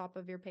out at the top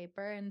of your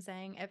paper and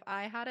saying, if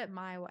I had it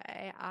my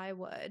way, I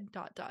would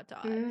dot, dot,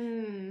 dot.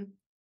 Mm,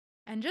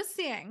 And just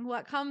seeing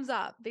what comes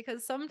up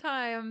because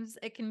sometimes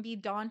it can be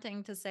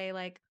daunting to say,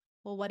 like,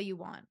 well, what do you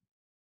want?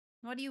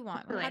 What do you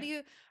want? How do totally.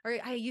 you, or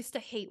I used to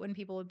hate when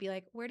people would be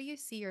like, where do you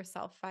see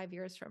yourself 5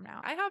 years from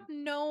now? I have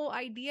no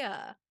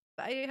idea.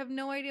 I have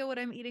no idea what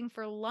I'm eating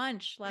for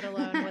lunch, let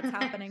alone what's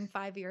happening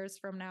 5 years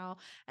from now.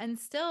 And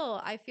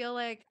still, I feel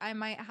like I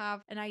might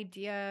have an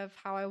idea of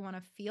how I want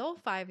to feel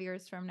 5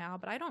 years from now,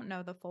 but I don't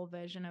know the full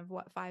vision of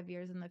what 5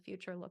 years in the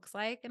future looks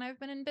like. And I've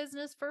been in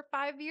business for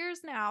 5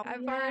 years now.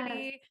 I've Yes.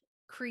 already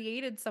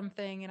created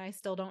something and I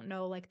still don't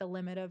know like the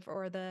limit of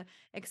or the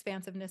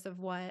expansiveness of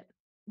what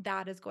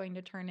that is going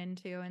to turn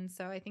into. And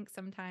so I think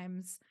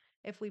sometimes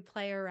if we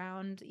play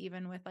around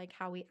even with like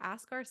how we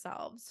ask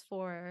ourselves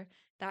for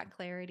that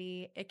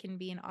clarity, it can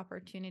be an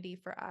opportunity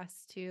for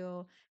us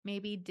to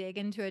maybe dig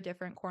into a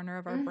different corner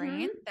of our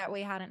brain Hmm. that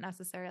we hadn't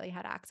necessarily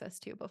had access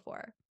to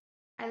before.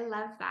 I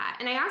love that.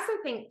 And I also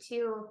think,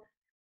 too,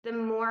 the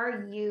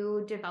more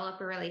you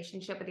develop a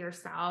relationship with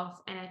yourself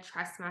and a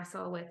trust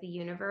muscle with the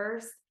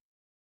universe,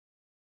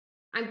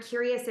 I'm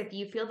curious if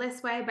you feel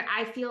this way, but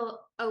I feel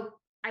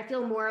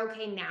more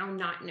okay now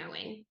not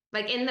knowing.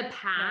 Like in the Yeah.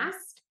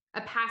 past,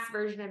 a past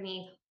version of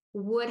me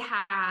would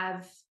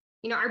have,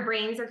 our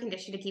brains are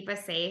conditioned to keep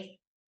us safe.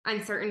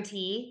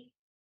 Uncertainty.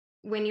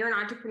 When you're an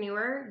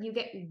entrepreneur, you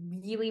get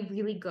really,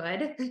 really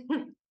good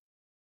Yes.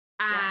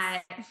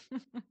 at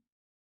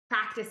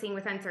practicing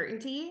with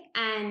uncertainty.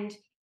 And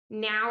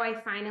now I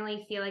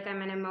finally feel like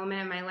I'm in a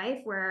moment in my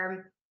life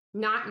where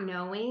not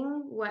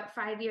knowing what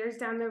 5 years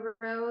down the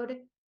road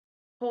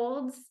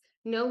holds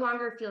no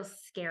longer feels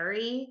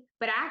scary,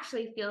 but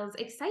actually feels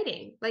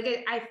exciting. Like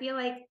I feel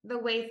like the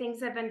way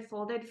things have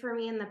unfolded for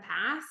me in the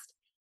past,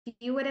 if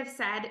you would have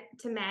said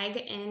to Meg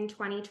in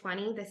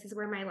 2020, this is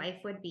where my life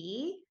would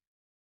be,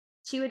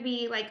 she would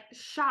be like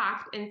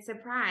shocked and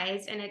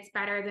surprised, and it's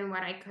better than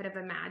what I could have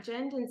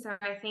imagined. And so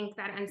I think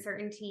that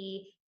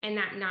uncertainty and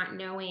that not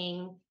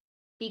knowing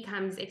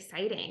becomes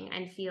exciting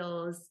and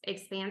feels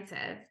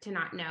expansive to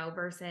not know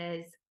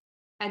versus,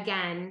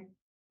 again,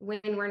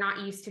 when we're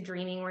not used to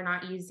dreaming, we're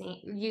not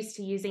used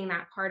to using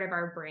that part of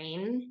our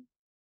brain,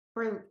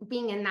 or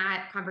being in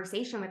that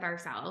conversation with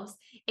ourselves,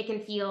 it can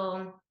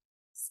feel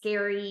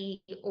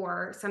scary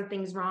or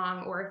something's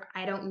wrong, or if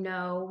I don't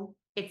know,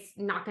 it's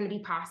not going to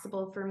be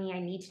possible for me. I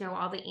need to know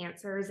all the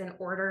answers in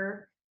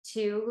order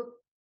to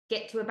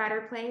get to a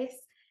better place.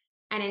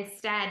 And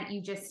instead,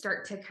 you just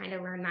start to kind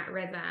of learn that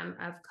rhythm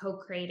of co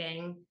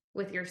creating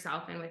with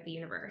yourself and with the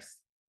universe.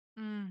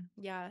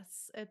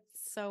 Yes, it's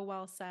so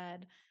well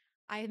said.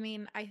 I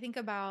mean, I think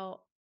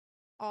about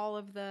all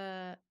of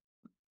the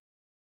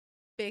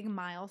big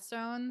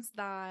milestones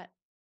that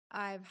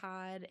I've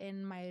had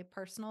in my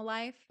personal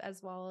life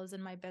as well as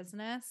in my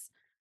business.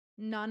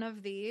 None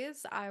of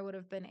these I would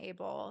have been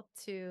able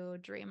to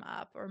dream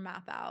up or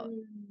map out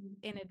Mm,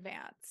 in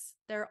advance.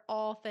 They're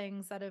all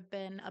things that have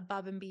been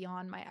above and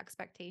beyond my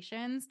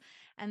expectations.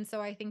 And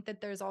so I think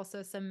that there's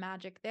also some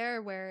magic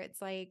there where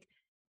it's like,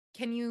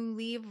 can you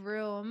leave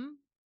room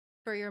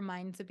for your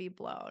mind to be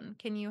blown?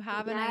 Can you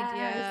have an idea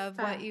yes, of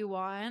what you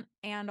want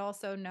and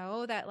also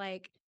know that,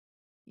 like,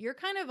 you're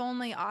kind of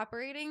only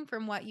operating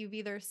from what you've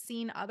either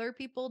seen other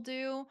people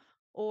do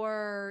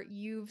or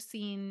you've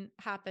seen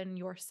happen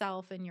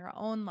yourself in your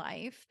own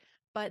life.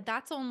 But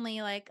that's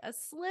only like a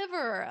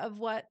sliver of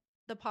what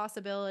the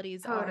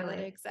possibilities are that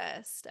totally.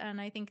 exist. And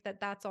I think that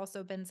that's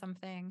also been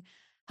something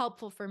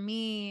helpful for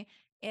me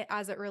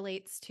as it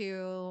relates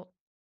to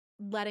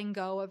letting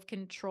go of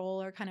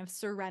control or kind of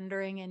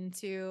surrendering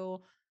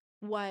into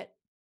what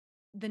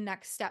the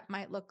next step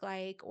might look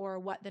like or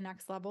what the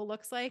next level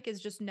looks like is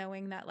just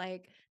knowing that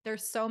like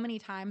there's so many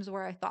times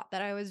where I thought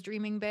that I was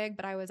dreaming big,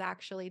 but I was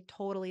actually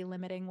totally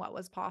limiting what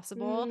was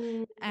possible.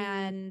 Mm,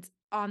 And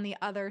on the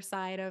other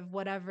side of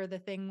whatever the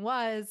thing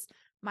was,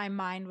 my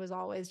mind was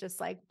always just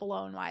like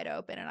blown wide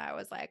open. And I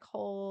was like,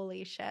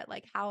 holy shit,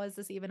 like, how is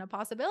this even a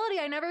possibility?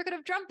 I never could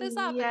have dreamt this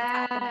up and it's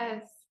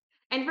happening. yes.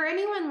 And for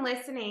anyone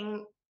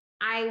listening,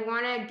 I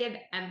want to give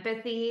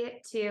empathy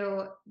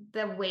to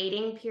the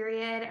waiting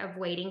period of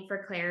waiting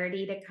for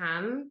clarity to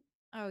come.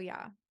 Oh,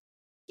 yeah.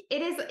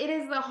 it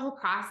is the whole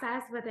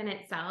process within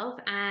itself.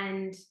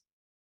 And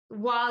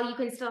while you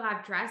can still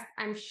have trust,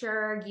 I'm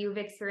sure you've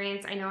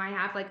experienced, I know I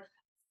have, like,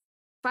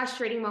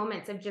 frustrating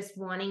moments of just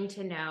wanting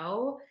to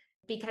know,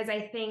 because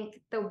I think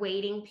the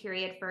waiting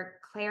period for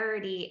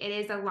clarity, it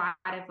is a lot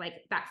of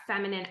like that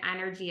feminine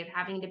energy of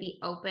having to be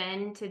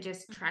open to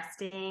just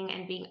trusting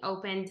and being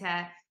open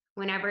to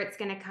whenever it's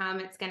going to come,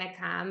 it's going to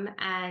come.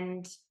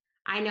 And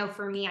I know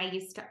for me, I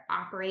used to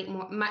operate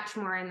much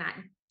more in that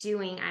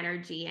doing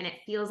energy, and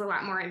it feels a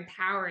lot more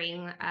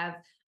empowering of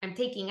I'm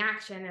taking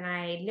action and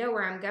I know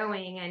where I'm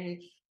going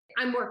and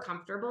I'm more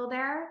comfortable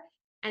there.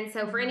 And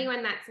so, for Mhm.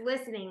 anyone that's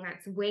listening,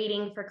 that's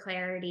waiting for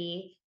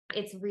clarity,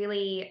 it's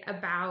really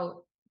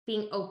about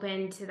being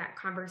open to that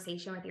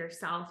conversation with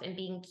yourself and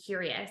being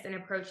curious and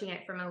approaching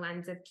it from a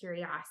lens of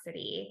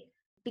curiosity,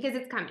 because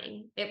it's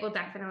coming. It will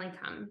definitely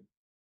come.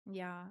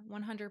 Yeah,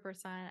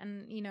 100%.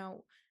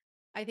 And,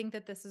 I think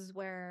that this is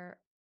where,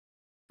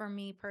 for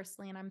me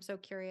personally, and I'm so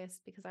curious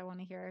because I want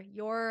to hear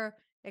your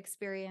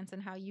experience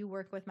and how you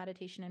work with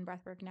meditation and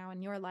breathwork now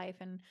in your life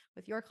and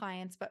with your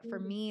clients. But for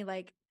Mm, me,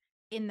 like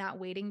in that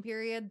waiting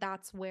period,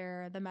 that's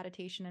where the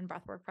meditation and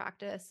breathwork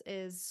practice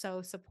is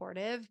so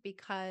supportive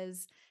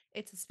because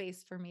it's a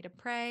space for me to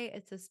pray.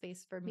 It's a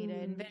space for me to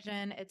mm,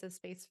 envision. It's a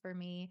space for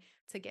me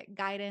to get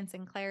guidance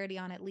and clarity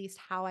on at least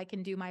how I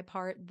can do my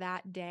part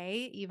that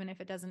day, even if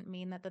it doesn't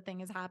mean that the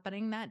thing is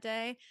happening that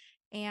day.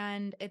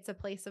 And it's a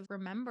place of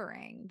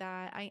remembering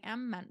that I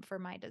am meant for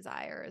my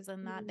desires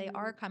and that they mm.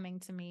 are coming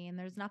to me and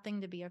there's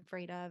nothing to be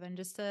afraid of. And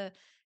just to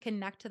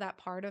connect to that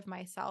part of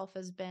myself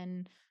has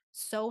been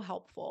so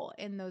helpful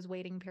in those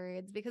waiting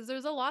periods because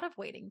there's a lot of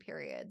waiting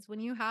periods. When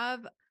you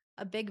have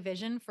a big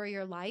vision for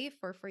your life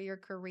or for your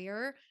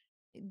career,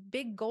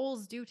 big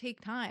goals do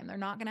take time. They're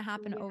not going to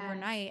happen Yes.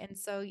 overnight. And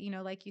so,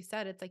 like you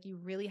said, it's like you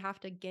really have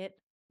to get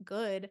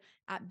good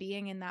at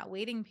being in that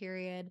waiting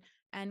period.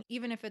 And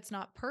even if it's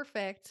not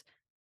perfect,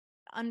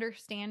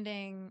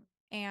 understanding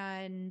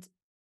and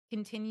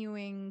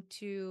continuing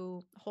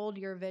to hold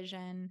your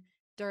vision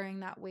during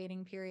that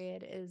waiting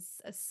period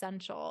is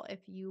essential if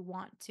you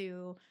want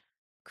to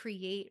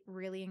create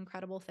really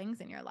incredible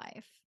things in your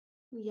life.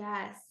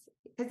 Yes.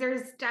 Because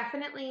there's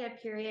definitely a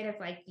period of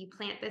like you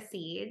plant the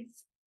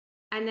seeds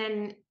and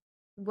then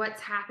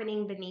what's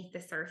happening beneath the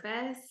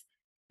surface.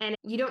 And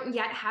you don't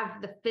yet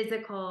have the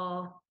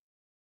physical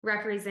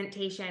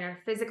representation or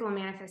physical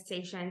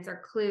manifestations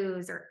or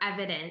clues or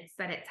evidence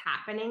that it's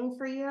happening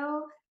for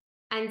you.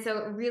 And so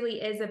it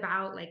really is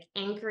about like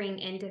anchoring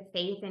into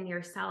faith in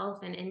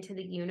yourself and into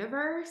the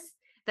universe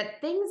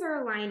that things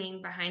are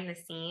aligning behind the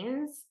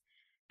scenes.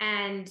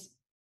 And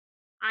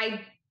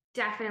I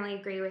definitely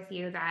agree with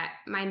you that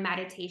my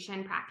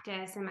meditation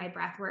practice and my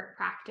breathwork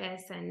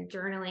practice and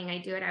journaling, I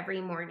do it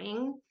every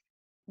morning,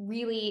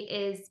 really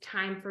is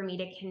time for me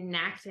to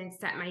connect and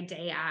set my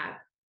day up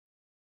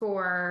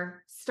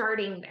for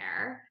starting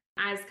there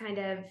as kind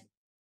of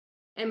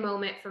a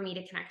moment for me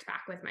to connect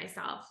back with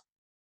myself.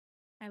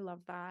 I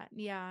love that.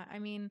 Yeah, I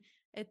mean,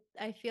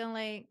 I feel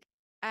like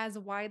as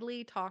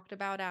widely talked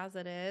about as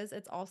it is,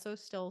 it's also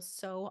still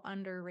so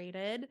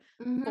underrated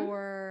Mhm.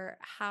 for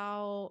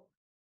how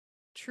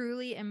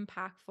truly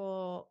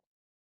impactful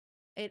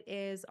it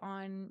is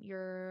on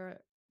your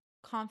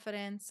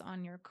confidence,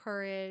 on your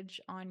courage,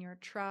 on your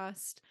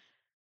trust.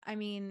 I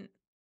mean,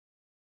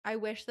 I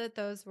wish that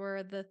those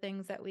were the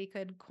things that we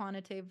could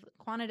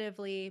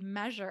quantitatively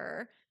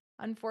measure.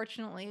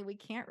 Unfortunately, we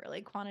can't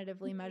really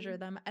quantitatively measure Mhm.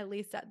 them, at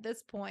least at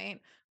this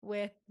point,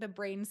 with the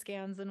brain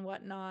scans and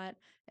whatnot.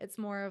 It's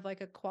more of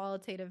like a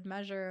qualitative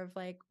measure of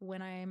like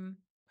when I'm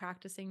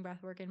practicing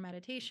breath work and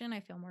meditation, I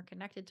feel more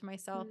connected to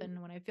myself. Mm.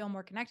 And when I feel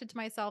more connected to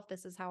myself,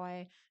 this is how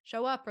I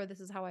show up or this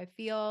is how I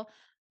feel.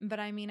 But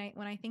I mean,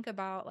 when I think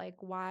about like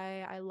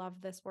why I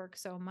love this work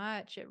so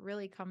much, it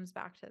really comes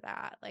back to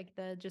that, like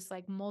the just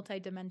like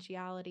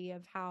multidimensionality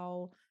of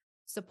how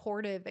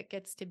supportive it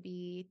gets to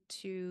be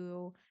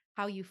to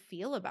how you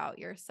feel about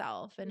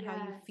yourself and how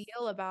you Yes.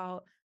 feel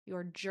about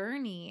your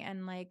journey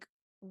and like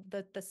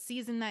the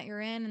season that you're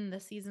in and the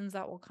seasons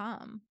that will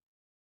come.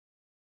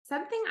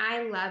 Something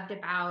I loved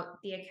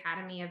about the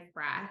Academy of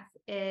Breath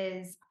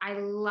is I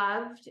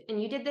loved,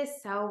 and you did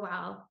this so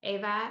well,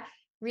 Ava,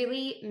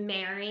 really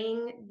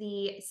marrying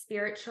the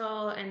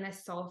spiritual and the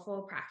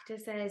soulful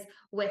practices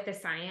with the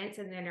science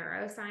and the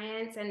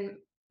neuroscience. And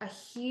a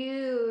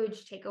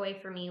huge takeaway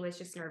for me was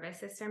just nervous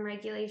system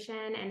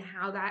regulation and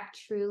how that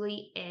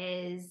truly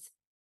is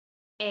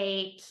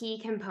a key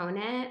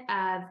component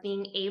of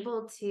being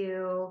able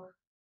to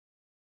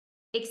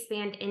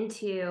expand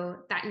into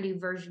that new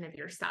version of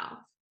yourself,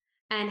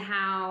 and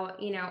how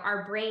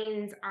our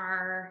brains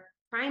are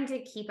trying to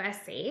keep us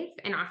safe,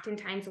 and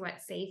oftentimes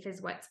what's safe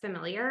is what's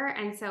familiar.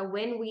 And so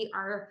when we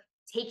are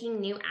taking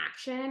new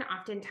action,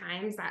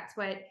 oftentimes that's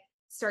what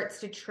starts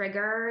to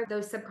trigger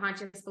those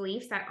subconscious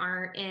beliefs that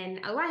aren't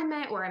in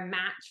alignment or a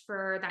match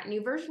for that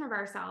new version of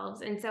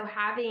ourselves. And so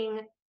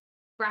having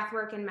breath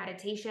work and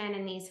meditation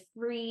and these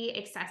free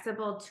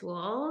accessible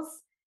tools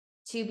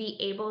to be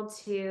able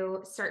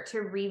to start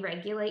to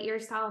re-regulate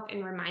yourself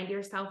and remind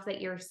yourself that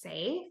you're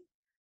safe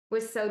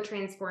was so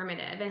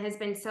transformative and has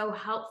been so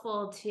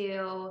helpful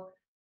to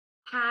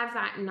have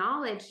that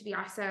knowledge to be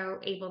also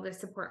able to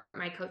support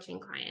my coaching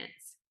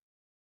clients.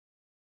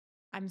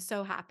 I'm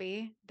so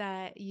happy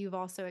that you've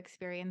also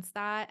experienced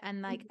that.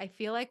 And like, I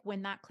feel like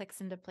when that clicks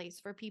into place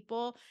for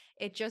people,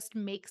 it just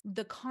makes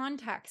the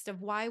context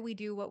of why we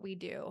do what we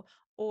do,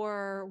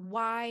 or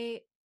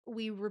why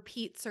we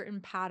repeat certain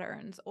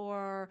patterns,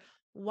 or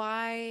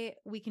why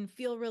we can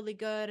feel really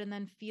good and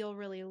then feel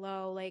really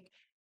low. Like,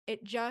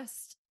 it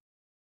just,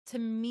 to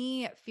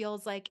me, it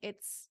feels like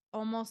it's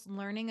almost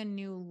learning a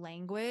new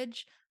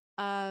language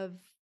of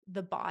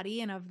the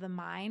body and of the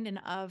mind and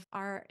of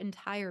our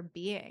entire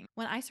being.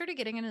 When I started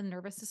getting into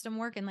nervous system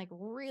work and like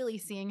really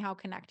seeing how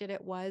connected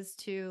it was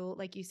to,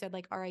 like you said,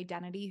 like our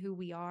identity, who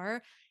we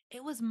are,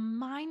 it was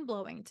mind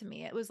blowing to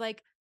me. It was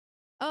like,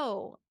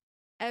 oh,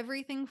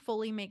 everything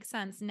fully makes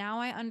sense. Now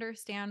I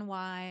understand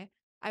why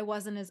I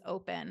wasn't as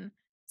open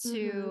Mm-hmm.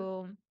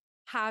 to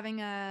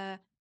having a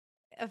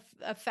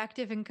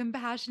effective and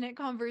compassionate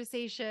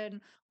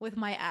conversation with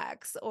my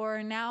ex.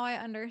 Or now I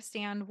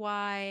understand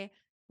why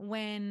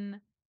when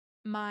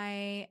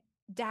my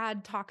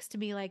dad talks to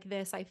me like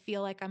this, I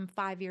feel like I'm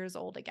 5 years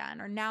old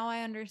again. Or now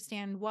I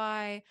understand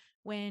why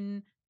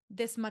when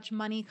this much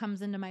money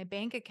comes into my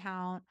bank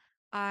account,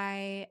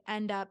 I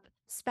end up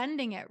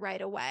spending it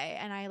right away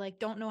and I like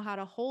don't know how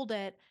to hold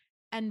it.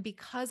 And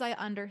because I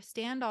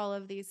understand all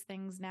of these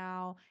things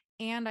now,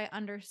 and I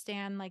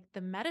understand like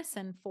the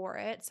medicine for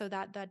it so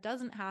that that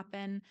doesn't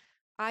happen,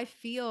 I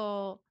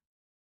feel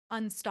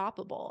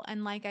unstoppable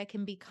and like I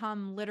can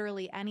become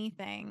literally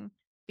anything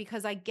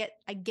because I get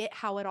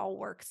how it all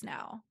works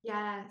now.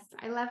 Yes,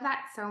 I love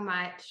that so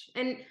much.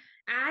 And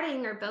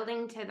adding or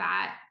building to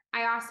that,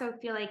 I also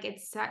feel like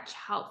it's such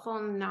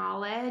helpful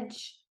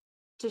knowledge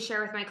to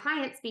share with my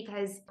clients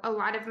because a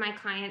lot of my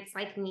clients,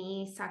 like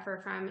me,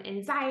 suffer from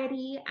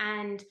anxiety.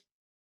 And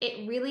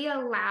it really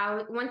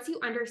allows, once you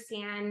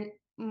understand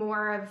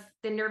more of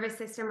the nervous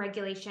system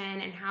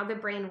regulation and how the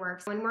brain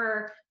works, when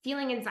we're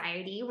feeling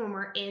anxiety, when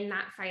we're in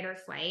that fight or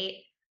flight,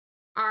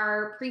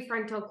 our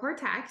prefrontal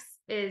cortex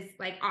is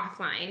like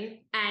offline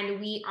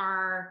and we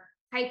are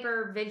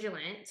hyper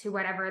vigilant to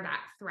whatever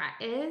that threat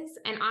is.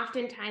 And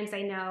oftentimes,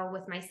 I know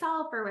with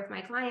myself or with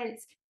my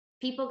clients,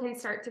 people can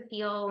start to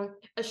feel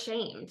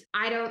ashamed.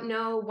 I don't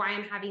know why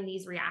I'm having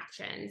these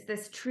reactions.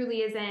 This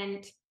truly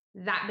isn't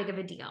that big of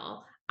a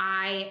deal.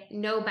 I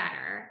know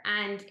better.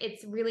 And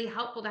it's really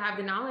helpful to have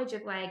the knowledge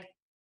of like,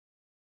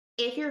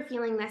 if you're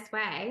feeling this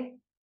way,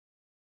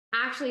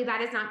 actually,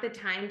 that is not the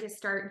time to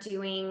start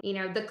doing,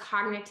 the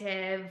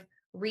cognitive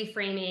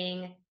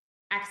reframing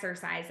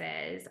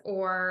exercises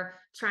or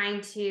trying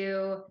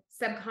to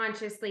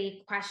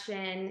subconsciously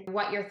question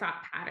what your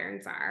thought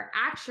patterns are.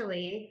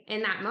 Actually,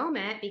 in that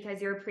moment,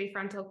 because your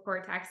prefrontal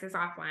cortex is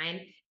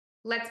offline,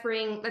 let's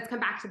come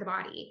back to the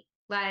body.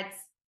 Let's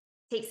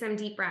take some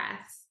deep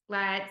breaths.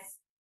 Let's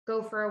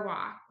go for a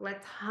walk.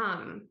 Let's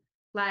hum.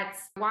 Let's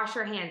wash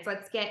our hands.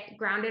 Let's get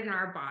grounded in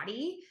our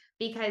body,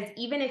 because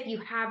even if you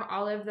have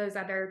all of those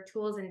other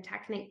tools and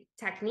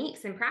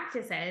techniques and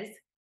practices,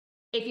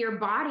 if your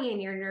body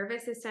and your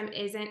nervous system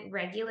isn't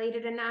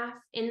regulated enough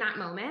in that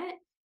moment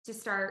to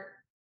start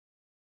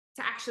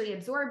to actually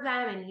absorb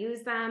them and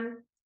use them,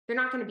 they're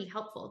not going to be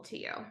helpful to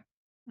you.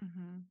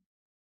 Mhm.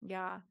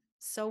 Yeah,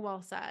 so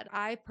well said.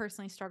 I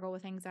personally struggle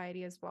with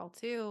anxiety as well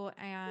too,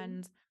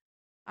 and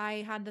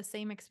I had the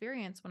same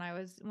experience when I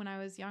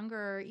was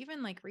younger,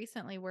 even like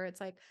recently, where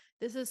it's like,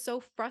 this is so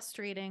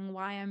frustrating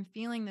why I'm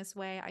feeling this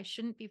way. I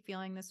shouldn't be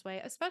feeling this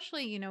way,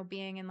 especially,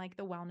 being in like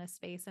the wellness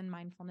space and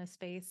mindfulness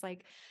space.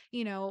 Like,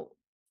 you know,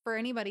 for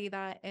anybody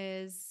that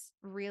is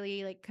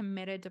really like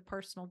committed to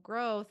personal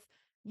growth,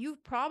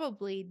 you've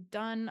probably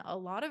done a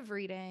lot of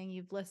reading,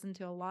 you've listened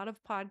to a lot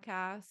of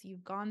podcasts,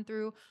 you've gone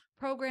through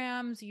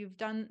programs, you've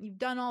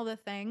done all the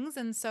things.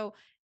 And so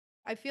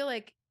I feel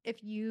like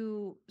if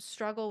you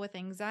struggle with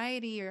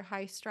anxiety or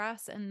high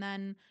stress and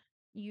then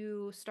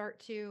you start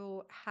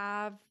to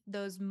have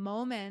those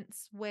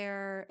moments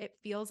where it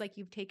feels like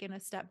you've taken a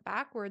step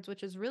backwards,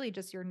 which is really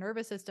just your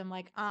nervous system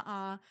like,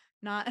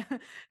 not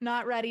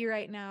not ready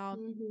right now,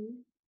 Mm-hmm.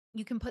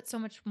 you can put so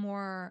much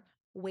more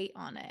weight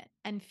on it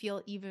and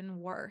feel even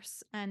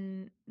worse.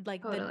 And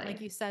like Totally.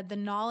 you said, the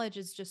knowledge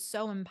is just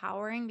so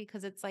empowering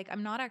because it's like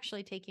I'm not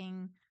actually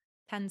taking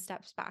 10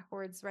 steps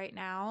backwards right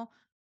now.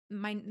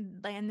 My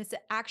and this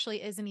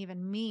actually isn't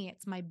even me,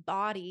 it's my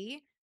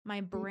body, my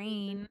Mm-hmm.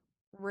 brain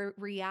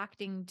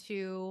reacting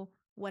to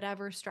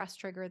whatever stress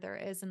trigger there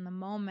is in the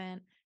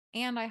moment.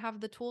 And I have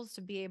the tools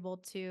to be able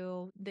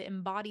to, the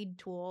embodied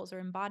tools or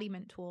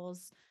embodiment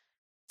tools,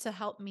 to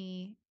help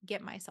me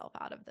get myself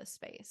out of this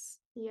space.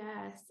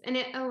 Yes. And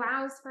it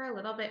allows for a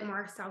little bit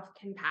more self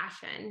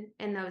compassion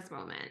in those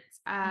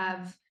moments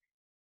Mhm. of,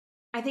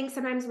 I think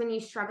sometimes when you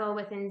struggle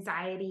with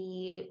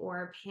anxiety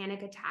or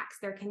panic attacks,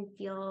 there can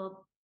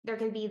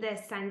be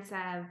this sense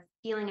of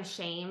feeling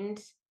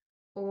ashamed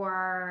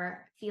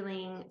or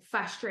feeling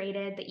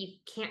frustrated that you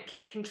can't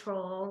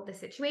control the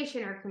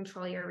situation or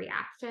control your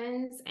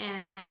reactions.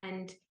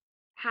 And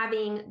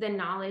having the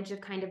knowledge of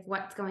kind of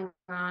what's going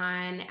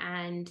on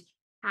and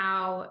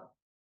how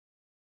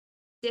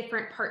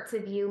different parts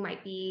of you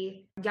might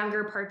be,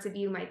 younger parts of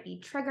you might be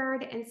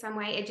triggered in some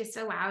way. It just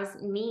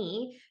allows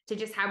me to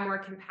just have more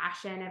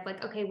compassion of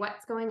like, okay,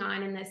 what's going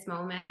on in this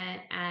moment?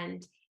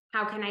 And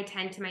how can I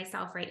tend to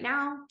myself right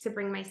now to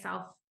bring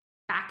myself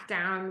back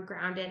down,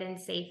 grounded and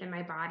safe in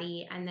my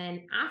body? And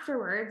then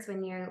afterwards,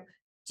 when you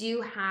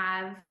do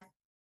have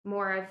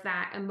more of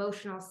that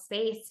emotional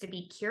space to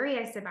be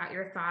curious about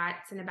your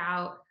thoughts and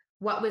about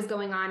what was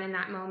going on in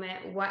that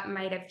moment, what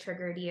might have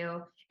triggered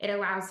you, it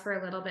allows for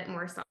a little bit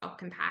more self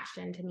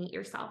compassion to meet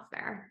yourself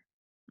there.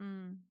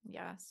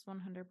 Yes,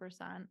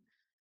 100%.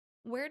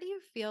 Where do you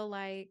feel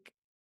like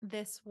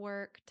this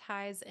work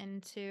ties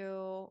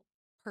into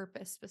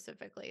purpose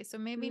specifically? So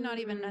maybe not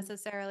even Mm.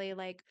 necessarily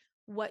like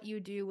what you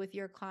do with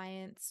your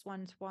clients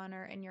one to one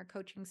or in your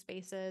coaching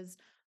spaces,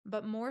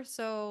 but more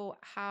so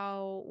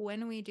how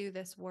when we do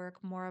this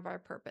work, more of our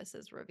purpose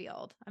is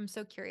revealed. I'm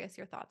so curious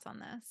your thoughts on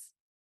this.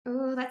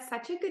 Oh, that's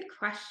such a good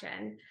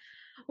question.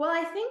 Well,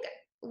 I think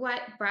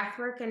what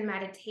breathwork and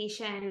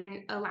meditation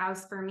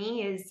allows for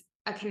me is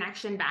a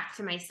connection back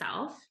to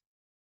myself.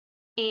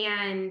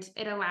 And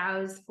it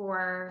allows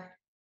for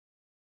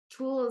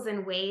tools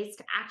and ways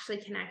to actually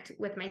connect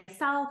with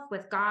myself,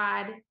 with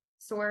God,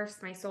 source,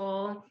 my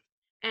soul.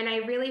 And I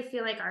really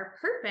feel like our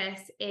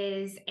purpose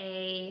is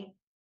a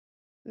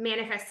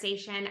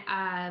manifestation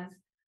of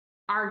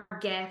our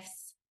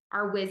gifts,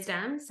 our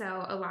wisdom.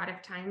 So a lot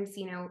of times,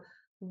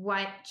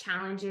 what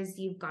challenges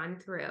you've gone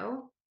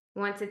through.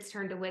 Once it's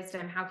turned to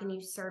wisdom, how can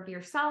you serve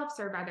yourself,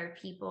 serve other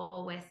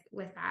people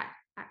with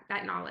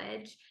that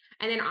knowledge?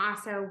 And then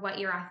also what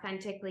you're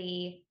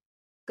authentically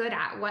good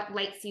at, what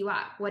lights you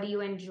up, what do you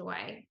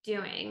enjoy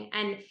doing?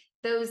 And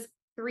those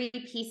three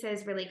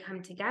pieces really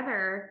come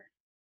together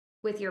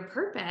with your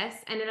purpose,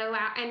 and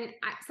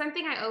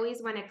something I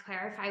always want to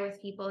clarify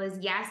with people is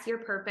yes, your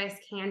purpose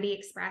can be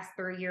expressed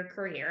through your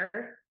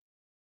career,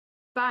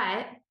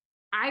 but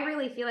I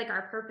really feel like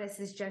our purpose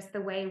is just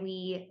the way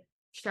we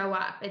show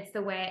up.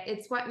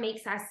 It's what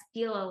makes us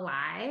feel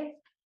alive.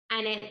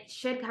 And it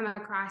should come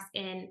across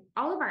in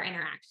all of our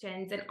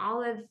interactions and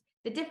all of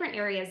the different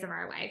areas of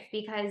our life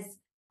because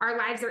our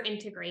lives are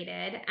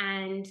integrated.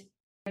 And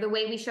the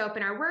way we show up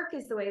in our work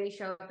is the way we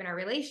show up in our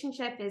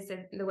relationship, is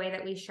the way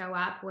that we show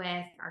up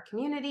with our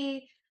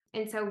community.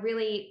 And so,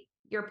 really,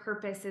 your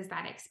purpose is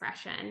that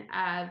expression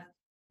of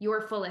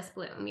your fullest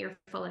bloom, your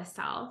fullest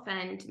self.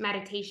 And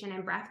meditation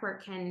and breath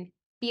work can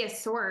be a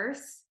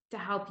source to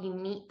help you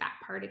meet that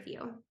part of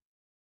you.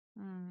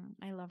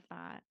 I love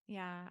that.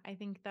 Yeah, I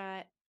think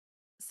that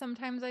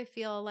sometimes I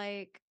feel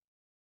like,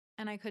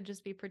 and I could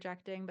just be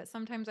projecting, but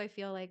sometimes I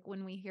feel like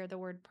when we hear the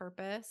word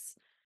purpose,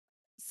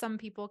 some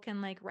people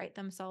can like write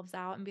themselves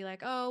out and be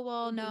like, oh,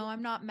 well, no, Mhm.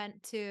 I'm not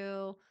meant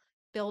to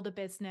build a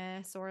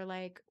business or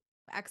like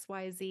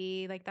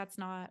XYZ. Like, that's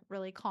not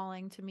really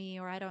calling to me,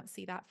 or I don't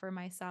see that for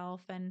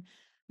myself. And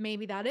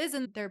maybe that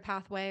isn't their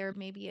pathway, or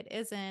maybe it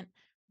isn't.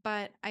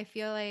 But I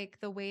feel like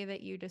the way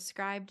that you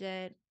described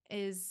it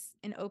is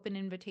an open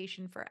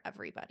invitation for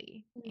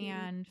everybody Mm.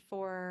 and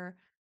for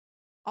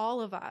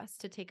all of us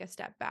to take a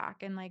step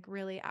back and like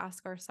really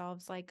ask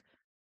ourselves, like,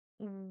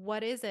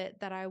 what is it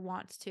that I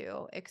want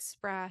to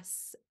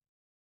express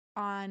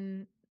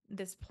on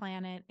this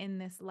planet in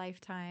this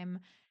lifetime?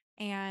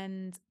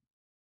 And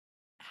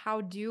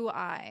how do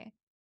I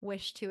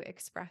wish to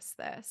express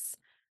this?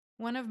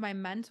 One of my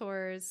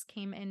mentors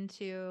came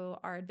into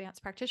our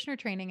advanced practitioner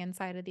training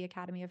inside of the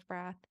Academy of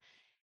Breath,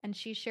 and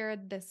she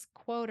shared this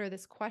quote or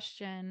this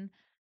question.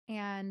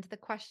 And the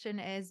question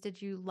is,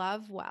 did you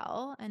love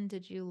well and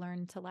did you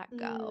learn to let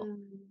go?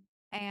 Mm.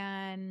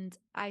 And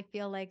I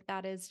feel like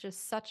that is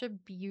just such a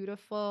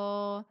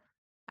beautiful,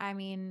 I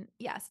mean,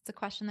 yes, it's a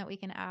question that we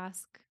can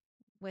ask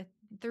with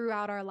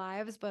throughout our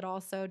lives, but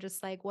also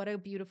just like what a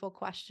beautiful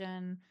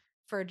question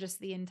for just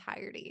the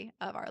entirety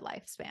of our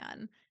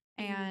lifespan.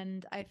 Mm.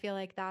 And I feel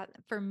like that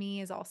for me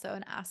is also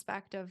an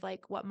aspect of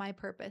like what my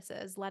purpose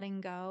is,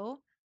 letting go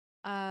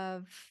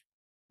of,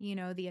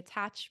 the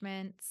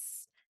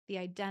attachments, the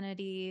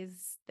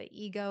identities, the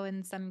ego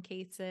in some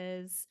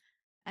cases,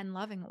 and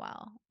loving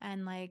well,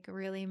 and like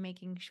really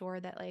making sure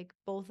that like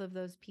both of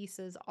those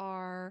pieces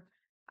are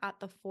at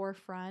the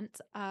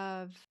forefront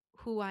of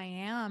who I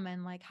am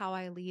and like how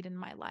I lead in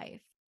my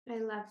life. I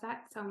love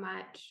that so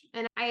much.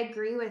 And I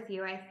agree with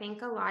you. I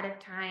think a lot of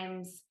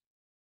times,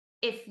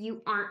 if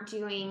you aren't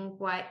doing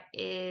what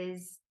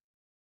is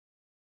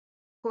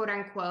quote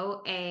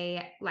unquote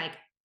a like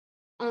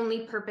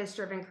only purpose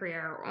driven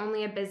career or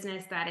only a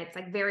business that it's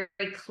like very,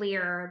 very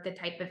clear the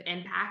type of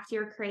impact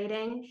you're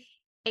creating,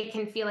 it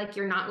can feel like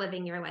you're not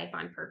living your life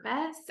on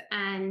purpose.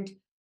 And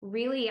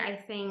really, I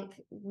think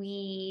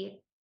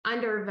we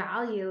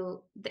undervalue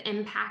the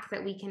impact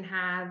that we can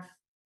have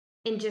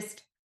in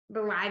just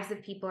the lives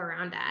of people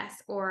around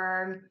us.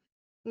 Or,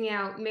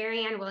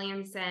 Marianne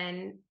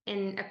Williamson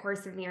in A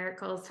Course of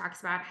Miracles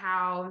talks about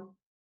how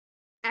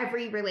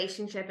every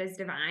relationship is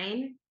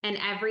divine and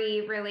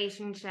every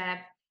relationship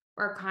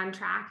or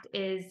contract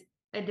is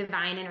a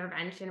divine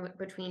intervention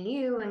between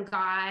you and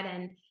God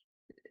and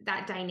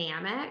that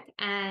dynamic.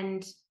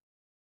 And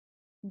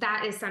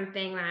that is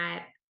something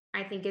that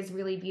I think is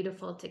really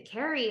beautiful to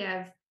carry,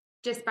 of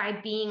just by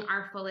being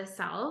our fullest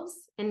selves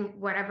in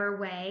whatever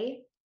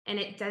way. And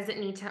it doesn't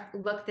need to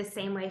look the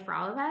same way for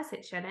all of us.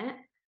 It shouldn't.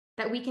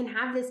 That we can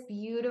have this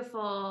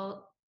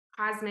beautiful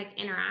cosmic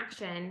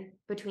interaction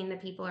between the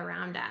people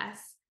around us,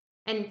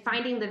 and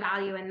finding the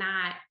value in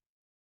that,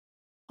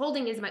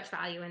 holding as much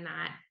value in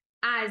that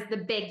as the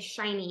big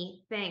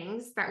shiny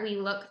things that we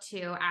look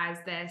to as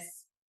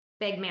this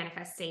big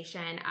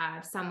manifestation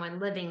of someone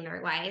living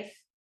their life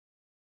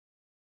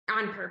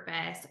on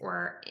purpose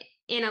or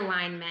in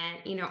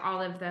alignment,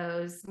 all of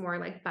those more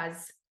like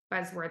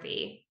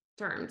buzzworthy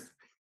terms.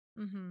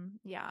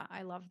 Yeah,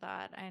 I love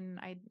that. And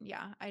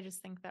I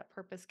just think that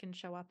purpose can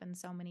show up in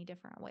so many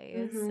different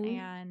ways, Mm-hmm.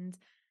 and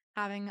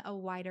having a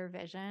wider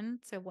vision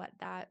to what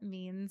that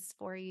means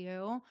for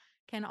you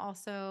can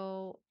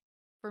also,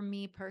 for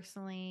me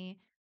personally,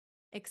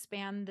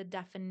 expand the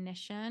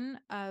definition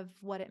of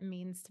what it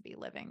means to be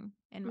living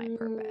in my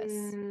purpose.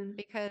 Mm,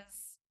 Because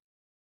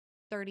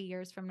 30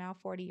 years from now,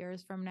 40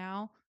 years from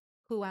now,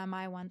 who am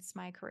I once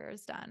my career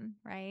is done,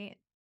 right?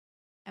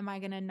 Am I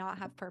going to not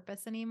have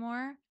purpose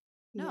anymore?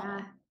 yeah, No,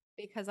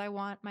 because I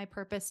want my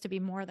purpose to be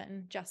more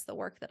than just the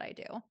work that I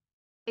do.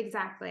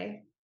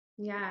 exactly.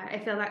 Yeah, I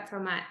feel that so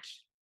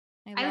much.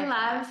 I I love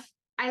love, that.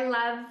 I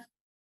love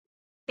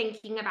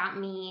thinking about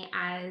me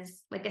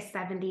as like a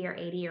 70 or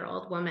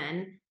 80-year-old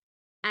woman,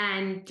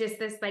 and just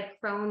this like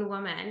crone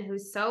woman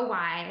who's so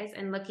wise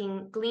and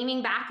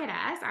gleaming back at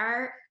us.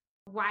 Our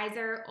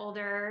wiser,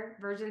 older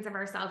versions of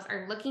ourselves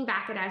are looking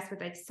back at us with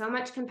like so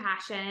much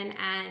compassion.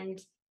 And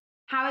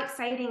how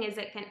exciting is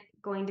it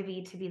going to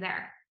be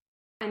there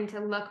and to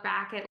look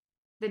back at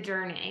the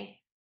journey?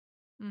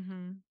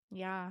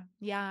 Yeah.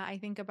 Yeah. I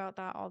think about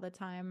that all the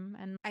time.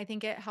 And I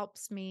think it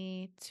helps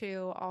me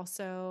to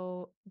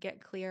also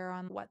get clear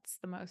on what's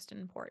the most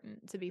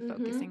important to be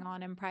focusing Mm-hmm.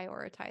 on and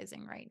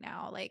prioritizing right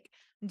now. Like,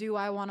 do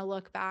I want to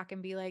look back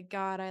and be like,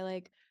 God, I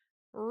like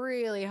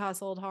really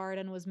hustled hard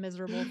and was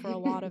miserable for a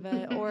lot of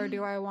it? Or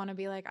do I want to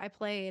be like, I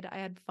played, I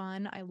had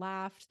fun, I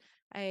laughed,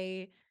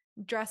 I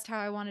dressed how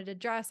I wanted to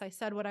dress, I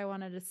said what I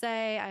wanted to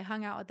say, I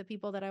hung out with the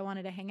people that I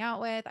wanted to hang out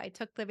with, I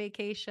took the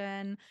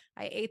vacation,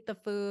 I ate the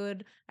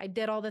food, I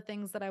did all the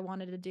things that I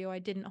wanted to do. I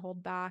didn't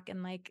hold back.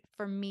 And like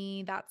for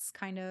me, that's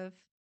kind of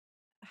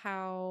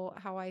how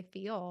I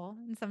feel.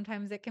 And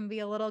sometimes it can be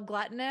a little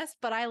gluttonous,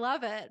 but I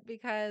love it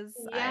because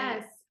I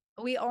Yes.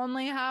 we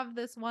only have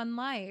this one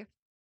life.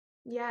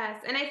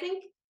 Yes. And I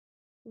think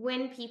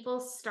when people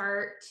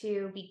start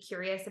to be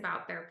curious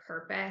about their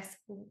purpose,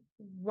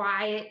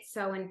 why it's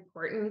so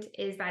important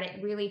is that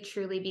it really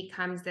truly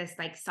becomes this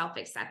like self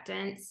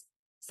acceptance,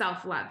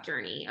 self love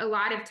journey. A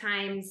lot of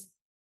times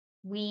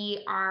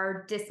we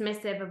are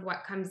dismissive of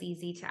what comes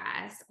easy to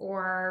us,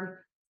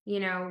 or,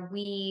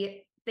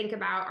 we think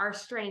about our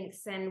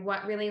strengths and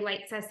what really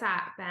lights us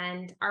up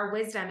and our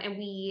wisdom, and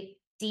we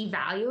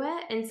devalue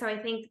it. And so I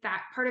think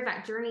that part of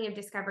that journey of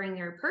discovering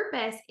your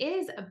purpose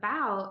is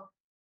about,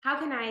 how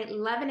can I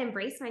love and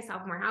embrace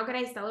myself more? How can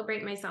I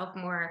celebrate myself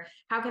more?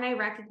 How can I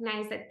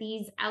recognize that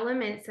these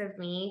elements of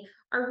me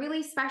are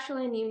really special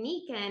and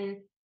unique, and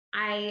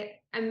I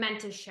am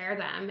meant to share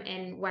them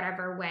in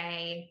whatever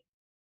way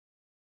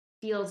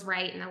feels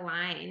right and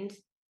aligned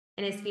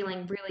and is Mm,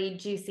 feeling really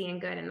juicy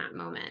and good in that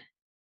moment.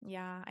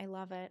 yeah, I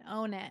love it.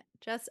 Own it.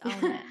 Just own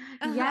it.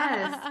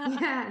 Yes,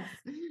 yes.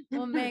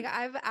 Well, Meg,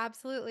 I've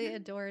absolutely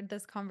adored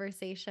this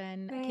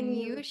conversation. Can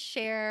you Same.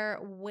 share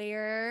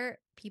where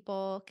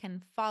people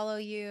can follow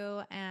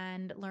you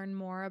and learn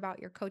more about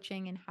your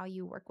coaching and how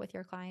you work with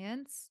your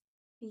clients?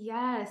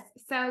 Yes.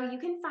 So you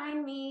can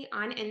find me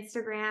on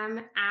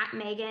Instagram at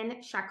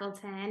Megan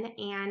Shackleton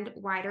and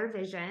Wider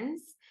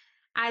Visions,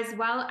 as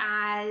well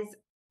as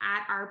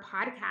at our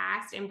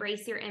podcast,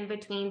 Embrace Your In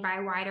Between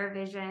by Wider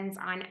Visions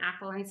on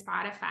Apple and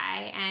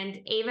Spotify. And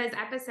Ava's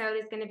episode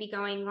is going to be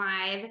going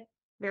live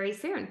very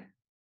soon.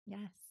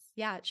 Yes.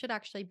 Yeah, it should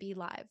actually be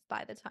live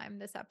by the time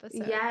this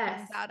episode Yes.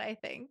 comes out, I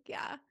think.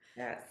 Yeah.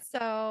 Yes.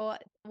 So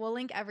we'll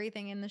link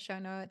everything in the show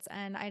notes.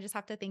 And I just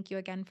have to thank you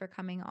again for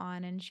coming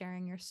on and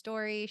sharing your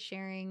story,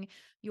 sharing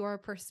your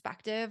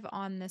perspective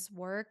on this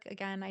work.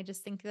 Again, I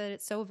just think that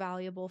it's so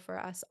valuable for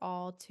us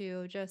all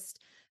to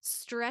just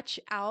stretch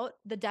out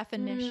the Mm,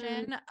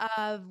 definition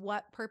of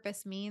what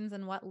purpose means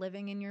and what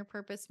living in your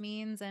purpose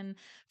means. And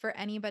for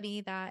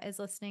anybody that is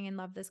listening and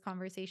love this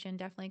conversation,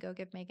 definitely go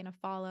give Megan a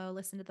follow,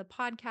 listen to the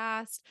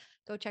podcast,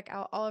 go check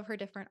out all of her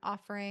different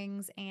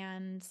offerings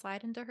and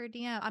slide into her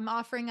DM. I'm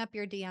offering up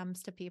your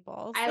DMs to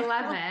people. I So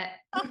love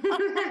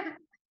it.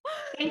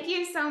 Thank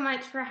you so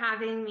much for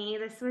having me.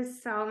 This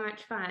was so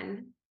much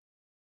fun.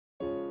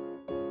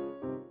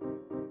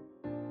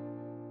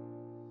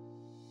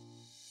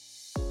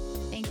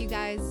 thank you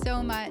guys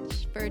so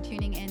much for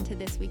tuning in to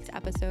this week's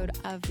episode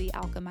of The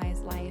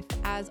Alchemized Life.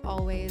 As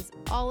always,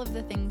 all of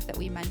the things that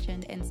we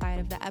mentioned inside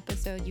of the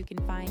episode you can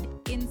find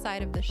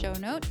inside of the show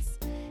notes.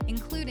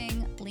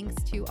 including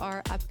links to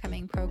our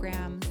upcoming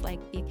programs like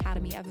the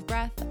Academy of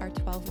Breath, our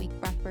 12-week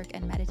breathwork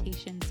and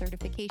meditation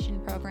certification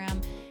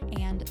program,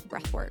 and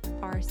Breathwork,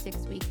 our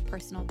 6-week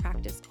personal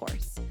practice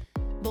course.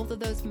 Both of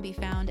those can be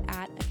found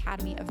at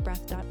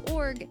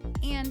academyofbreath.org.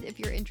 And if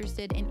you're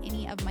interested in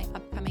any of my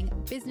upcoming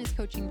business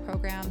coaching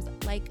programs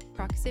like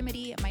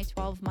Proximity, my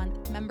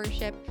 12-month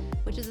membership,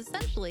 which is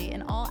essentially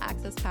an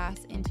all-access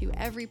pass into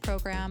every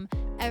program,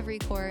 every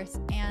course,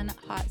 and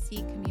hot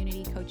seat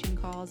community coaching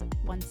calls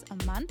once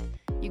a month,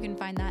 you can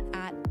find that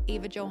at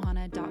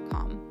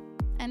avajohanna.com.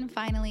 And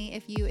finally,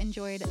 if you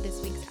enjoyed this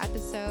week's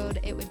episode,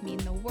 it would mean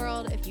the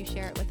world if you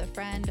share it with a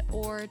friend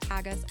or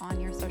tag us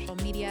on your social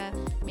media.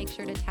 Make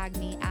sure to tag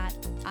me at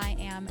I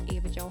am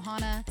Ava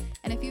Johanna.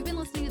 And if you've been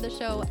listening to the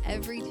show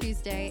every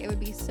Tuesday, it would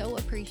be so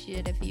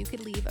appreciated if you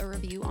could leave a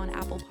review on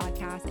Apple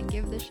Podcasts and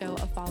give the show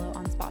a follow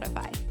on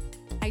Spotify.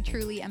 I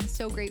truly am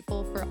so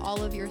grateful for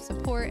all of your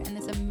support and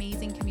this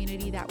amazing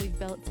community that we've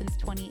built since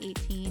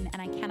 2018,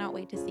 and I cannot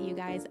wait to see you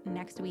guys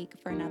next week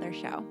for another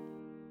show.